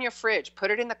 put it on your fridge,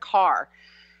 put it in the car.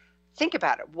 Think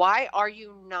about it. Why are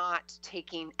you not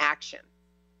taking action?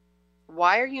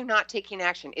 Why are you not taking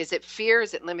action? Is it fear?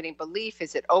 Is it limiting belief?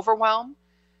 Is it overwhelm?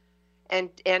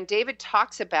 And David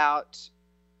talks about,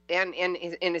 and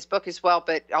in his book as well,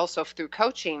 but also through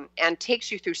coaching, and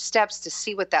takes you through steps to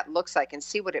see what that looks like and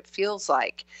see what it feels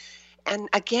like. And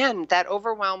again, that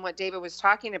overwhelm, what David was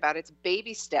talking about, it's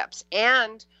baby steps,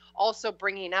 and also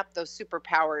bringing up those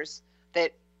superpowers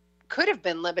that could have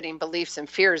been limiting beliefs and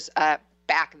fears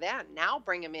back then. Now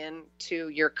bring them in to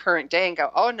your current day and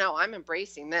go, oh no, I'm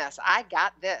embracing this. I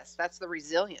got this. That's the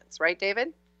resilience, right,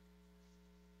 David?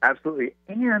 Absolutely.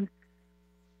 And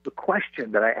the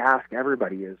question that I ask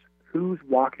everybody is, who's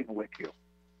walking with you?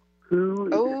 Who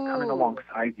is coming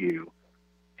alongside you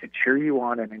to cheer you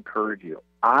on and encourage you?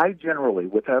 I generally,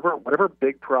 whatever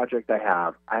big project I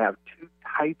have two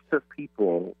types of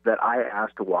people that I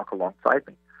ask to walk alongside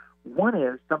me. One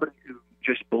is somebody who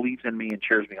just believes in me and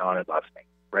cheers me on and loves me,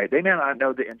 right? They may not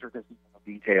know the intricacies and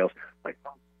the details. Like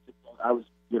I was,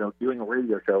 doing a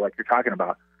radio show like you're talking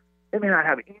about. They may not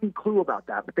have any clue about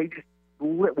that, but they just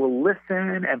will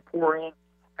listen and pour in,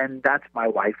 and that's my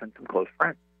wife and some close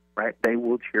friends, right? They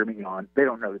will cheer me on. They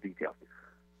don't know the details.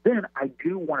 Then I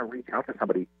do want to reach out to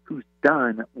somebody who's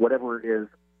done whatever it is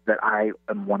that I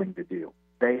am wanting to do.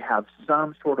 They have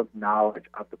some sort of knowledge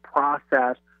of the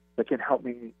process that can help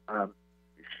me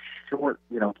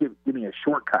give me a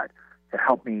shortcut to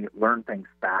help me learn things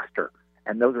faster.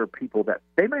 And those are people that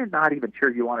they may not even cheer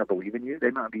you on or believe in you.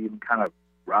 They might be even kind of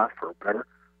rough or whatever,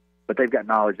 but they've got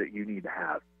knowledge that you need to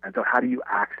have. And so how do you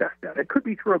access that? It could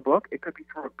be through a book. It could be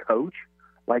through a coach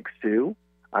like Sue.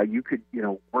 You could,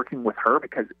 working with her,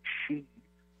 because she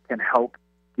can help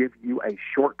give you a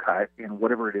shortcut in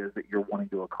whatever it is that you're wanting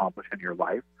to accomplish in your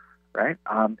life, right?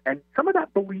 And some of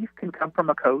that belief can come from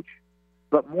a coach,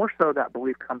 but more so that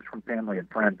belief comes from family and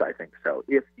friends, I think so,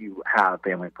 if you have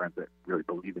family and friends that really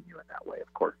believe in you in that way,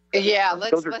 of course. Yeah,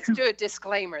 let's do a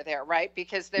disclaimer there, right?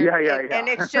 Because and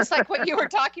it's just like what you were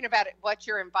talking about, what's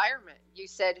your environment? You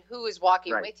said who is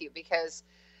walking with you, because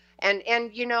and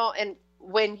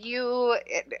when you,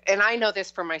 and I know this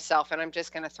for myself, and I'm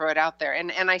just going to throw it out there.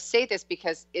 And I say this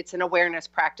because it's an awareness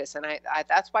practice. And I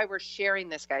that's why we're sharing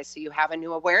this, guys. So you have a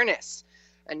new awareness,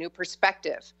 a new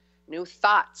perspective, new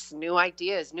thoughts, new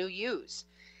ideas, new yous.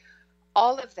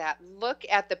 All of that. Look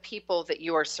at the people that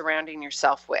you are surrounding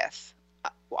yourself with.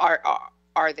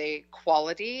 Are they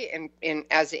quality, and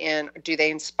do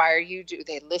they inspire you? Do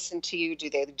they listen to you? Do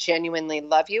they genuinely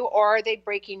love you? Or are they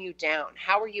breaking you down?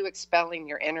 How are you expelling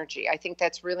your energy? I think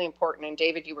that's really important. And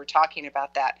David, you were talking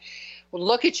about that.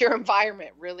 Look at your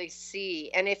environment, really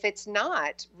see. And if it's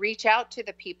not, reach out to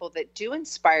the people that do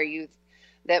inspire you,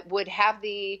 that would have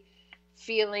the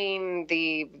feeling,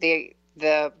 the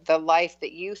life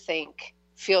that you think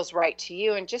feels right to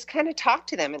you, and just kind of talk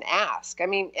to them and ask. I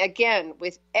mean, again,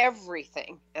 with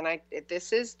everything, and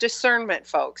this is discernment,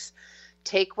 folks.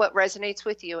 Take what resonates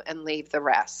with you and leave the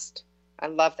rest. I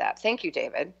love that. Thank you,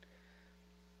 David.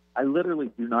 I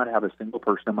literally do not have a single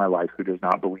person in my life who does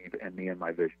not believe in me and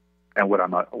my vision and what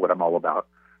I'm all about.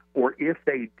 Or if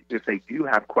they do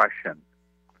have questions,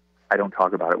 I don't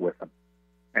talk about it with them.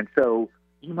 And so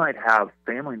you might have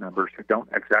family members who don't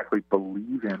exactly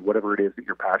believe in whatever it is that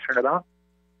you're passionate about.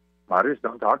 I just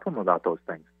don't talk to them about those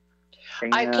things.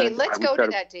 Okay, let's go to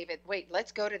that, David. Wait,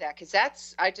 let's go to that, because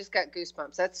I just got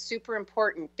goosebumps. That's super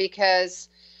important, because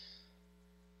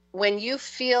when you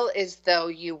feel as though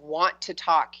you want to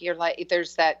talk, you're like,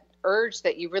 there's that urge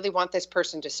that you really want this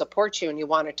person to support you and you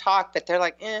want to talk, but they're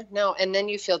like, no. And then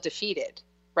you feel defeated,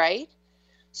 right?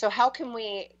 So how can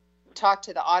we talk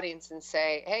to the audience and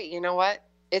say, hey, you know what?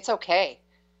 It's okay.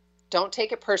 Don't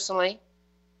take it personally.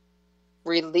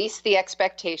 Release the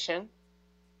expectation,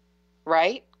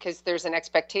 right? Because there's an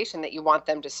expectation that you want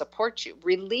them to support you.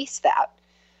 Release that.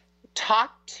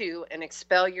 Talk to and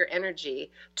expel your energy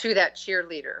to that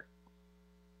cheerleader.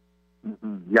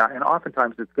 Yeah, and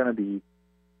oftentimes it's going to be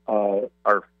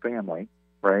our family,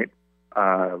 right?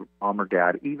 Mom or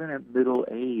dad. Even at middle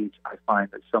age, I find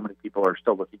that so many people are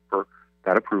still looking for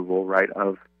that approval, right,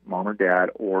 of mom or dad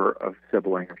or of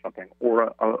sibling or something,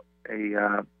 or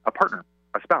a partner,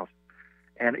 a spouse.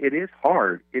 And it is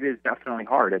hard. It is definitely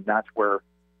hard, and that's where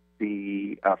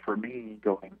for me,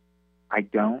 going, I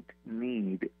don't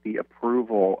need the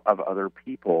approval of other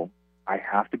people. I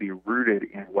have to be rooted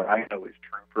in what I know is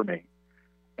true for me.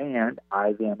 And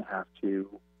I then have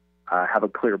to have a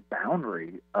clear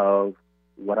boundary of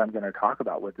what I'm going to talk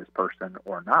about with this person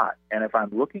or not. And if I'm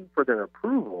looking for their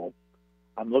approval,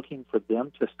 I'm looking for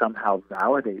them to somehow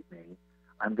validate me,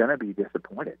 I'm going to be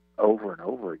disappointed over and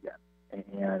over again.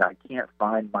 And I can't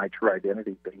find my true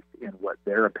identity based in what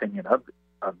their opinion of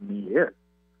me is.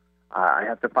 I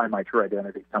have to find my true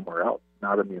identity somewhere else,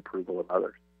 not in the approval of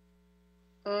others.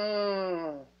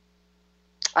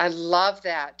 I love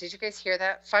that. Did you guys hear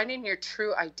that? Finding your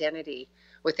true identity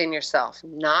within yourself,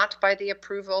 not by the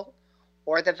approval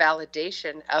or the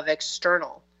validation of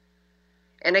external.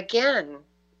 And again,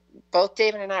 both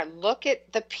David and I, look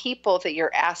at the people that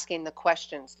you're asking the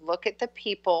questions. Look at the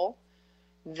people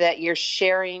that you're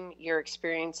sharing your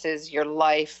experiences, your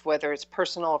life, whether it's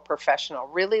personal or professional.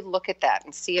 Really look at that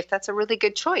and see if that's a really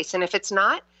good choice. And if it's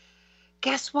not,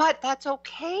 guess what? That's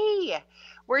okay.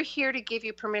 We're here to give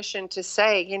you permission to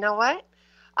say, you know what?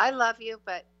 I love you,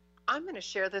 but I'm going to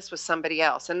share this with somebody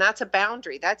else. And that's a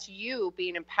boundary. That's you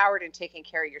being empowered and taking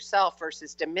care of yourself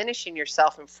versus diminishing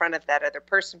yourself in front of that other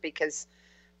person because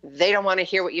they don't want to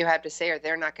hear what you have to say or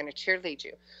they're not going to cheerlead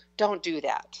you. Don't do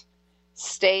that.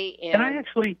 Stay in. And I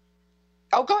actually...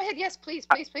 Oh, go ahead. Yes, please.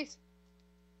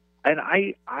 And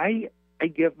I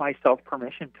give myself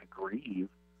permission to grieve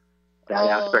that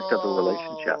aspect of the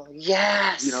relationship.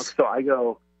 Yes. So I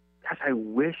go, gosh, I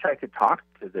wish I could talk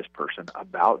to this person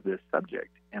about this subject,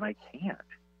 and I can't.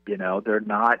 They're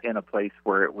not in a place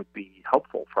where it would be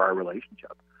helpful for our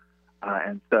relationship.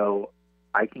 And so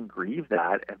I can grieve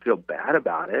that and feel bad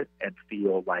about it and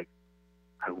feel like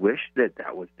I wish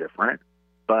that was different,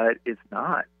 but it's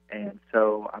not. And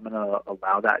so I'm going to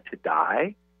allow that to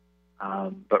die.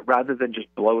 But rather than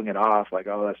just blowing it off like,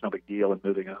 oh, that's no big deal and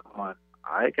moving on,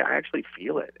 I actually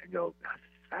feel it and go,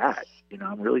 that's sad.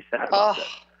 I'm really sad about this.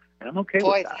 And I'm okay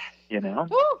with that,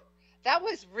 Woo, that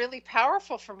was really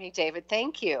powerful for me, David.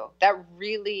 Thank you. That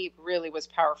really, really was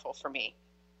powerful for me.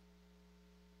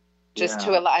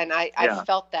 To allow, and I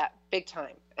felt that big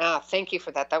time. Thank you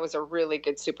for that. That was a really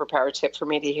good superpower tip for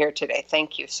me to hear today.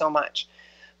 Thank you so much.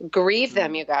 Grieve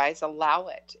them, you guys. Allow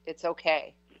it. It's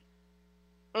okay.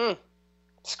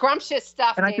 Scrumptious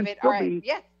stuff, and David. All right.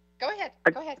 Yeah. Go ahead. I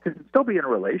can still be in a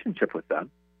relationship with them,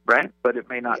 right? But it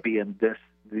may not be in this.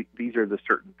 These are the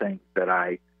certain things that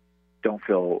I don't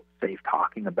feel safe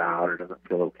talking about or doesn't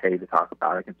feel okay to talk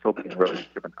about. I can still be in a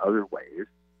relationship in other ways.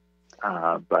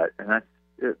 But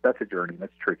that's a journey.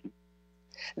 That's tricky.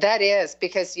 That is,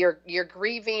 because you're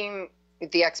grieving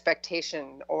the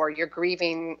expectation, or you're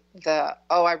grieving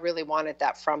I really wanted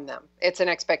that from them. It's an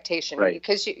expectation, right?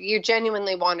 Because you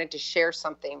genuinely wanted to share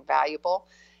something valuable,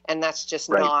 and that's just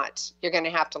not. You're going to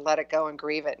have to let it go and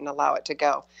grieve it and allow it to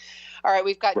go. All right,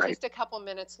 we've got just a couple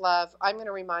minutes left. I'm going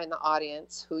to remind the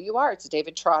audience who you are. It's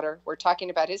David Trotter. We're talking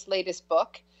about his latest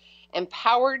book,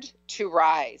 Empowered to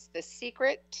Rise: The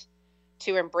Secret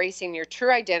to Embracing Your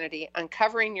True Identity,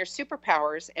 Uncovering Your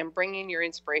Superpowers, and Bringing Your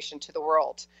Inspiration to the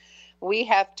World. We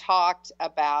have talked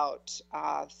about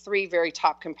 3 very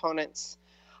top components: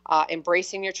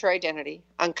 embracing your true identity,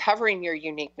 uncovering your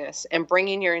uniqueness, and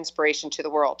bringing your inspiration to the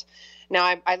world.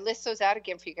 Now, I list those out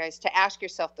again for you guys to ask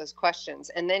yourself those questions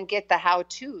and then get the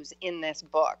how-tos in this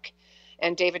book.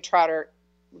 And David Trotter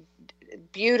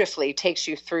beautifully takes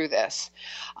you through this.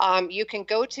 You can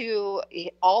go to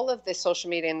all of the social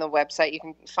media and the website. You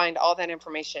can find all that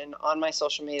information on my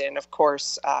social media and, of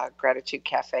course, Gratitude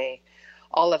Cafe,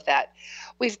 all of that.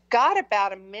 We've got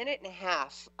about a minute and a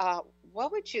half.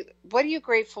 What are you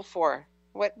grateful for?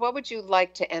 What would you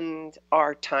like to end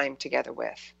our time together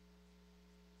with?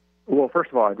 Well, first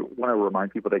of all, I want to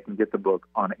remind people they can get the book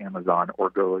on Amazon or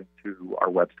go to our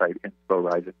website,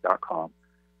 insporising.com.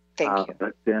 Thank you.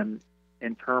 But then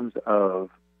in terms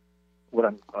of what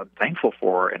I'm thankful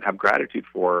for and have gratitude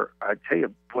for, I tell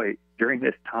you, boy, during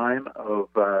this time of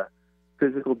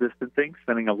physical distancing,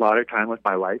 spending a lot of time with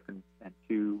my wife and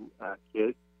 2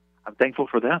 kids, I'm thankful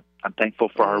for them. I'm thankful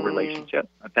for our relationship.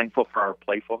 I'm thankful for our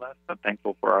playfulness. I'm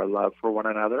thankful for our love for one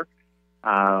another.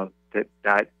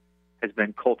 That has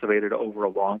been cultivated over a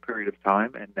long period of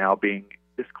time, and now being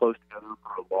this close together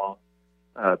for a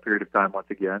long period of time once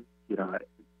again,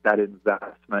 that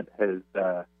investment has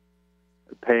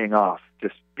paying off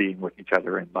just being with each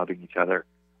other and loving each other.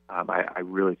 I'm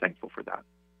really thankful for that.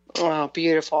 Oh,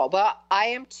 beautiful. Well, I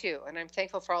am too. And I'm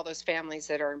thankful for all those families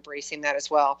that are embracing that as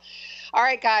well. All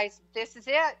right, guys, this is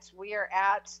it. We are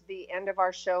at the end of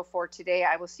our show for today.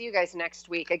 I will see you guys next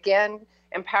week. Again,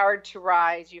 Empowered to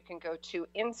Rise. You can go to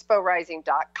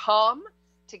insporising.com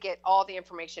to get all the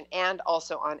information, and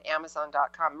also on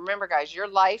amazon.com. Remember, guys, your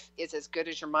life is as good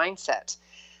as your mindset.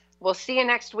 We'll see you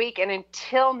next week. And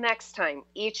until next time,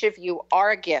 each of you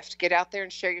are a gift. Get out there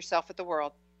and share yourself with the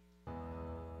world.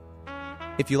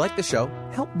 If you like the show,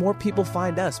 help more people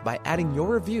find us by adding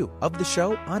your review of the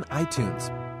show on iTunes.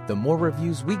 The more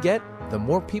reviews we get, the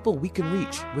more people we can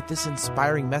reach with this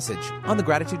inspiring message on the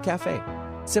Gratitude Cafe.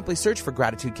 Simply search for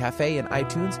Gratitude Cafe in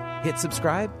iTunes, hit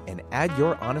subscribe, and add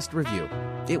your honest review.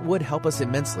 It would help us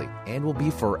immensely, and we'll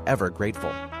be forever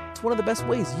grateful. It's one of the best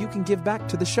ways you can give back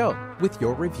to the show with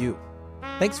your review.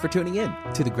 Thanks for tuning in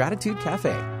to the Gratitude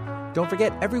Cafe. Don't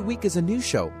forget, every week is a new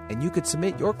show, and you could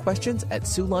submit your questions at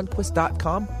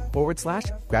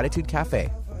SueLundquist.com/Gratitude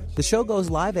Cafe. The show goes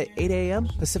live at 8 a.m.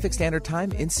 Pacific Standard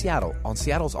Time in Seattle on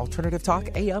Seattle's Alternative Talk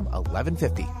AM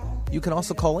 1150. You can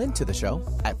also call in to the show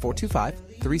at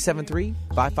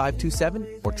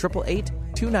 425-373-5527 or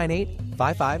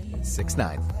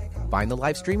 888-298-5569. Find the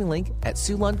live streaming link at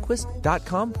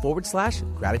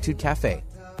SueLundquist.com/Gratitude Cafe.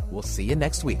 We'll see you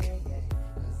next week.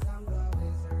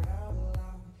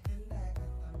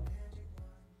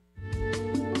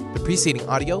 The preceding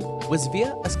audio was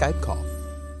via a Skype call.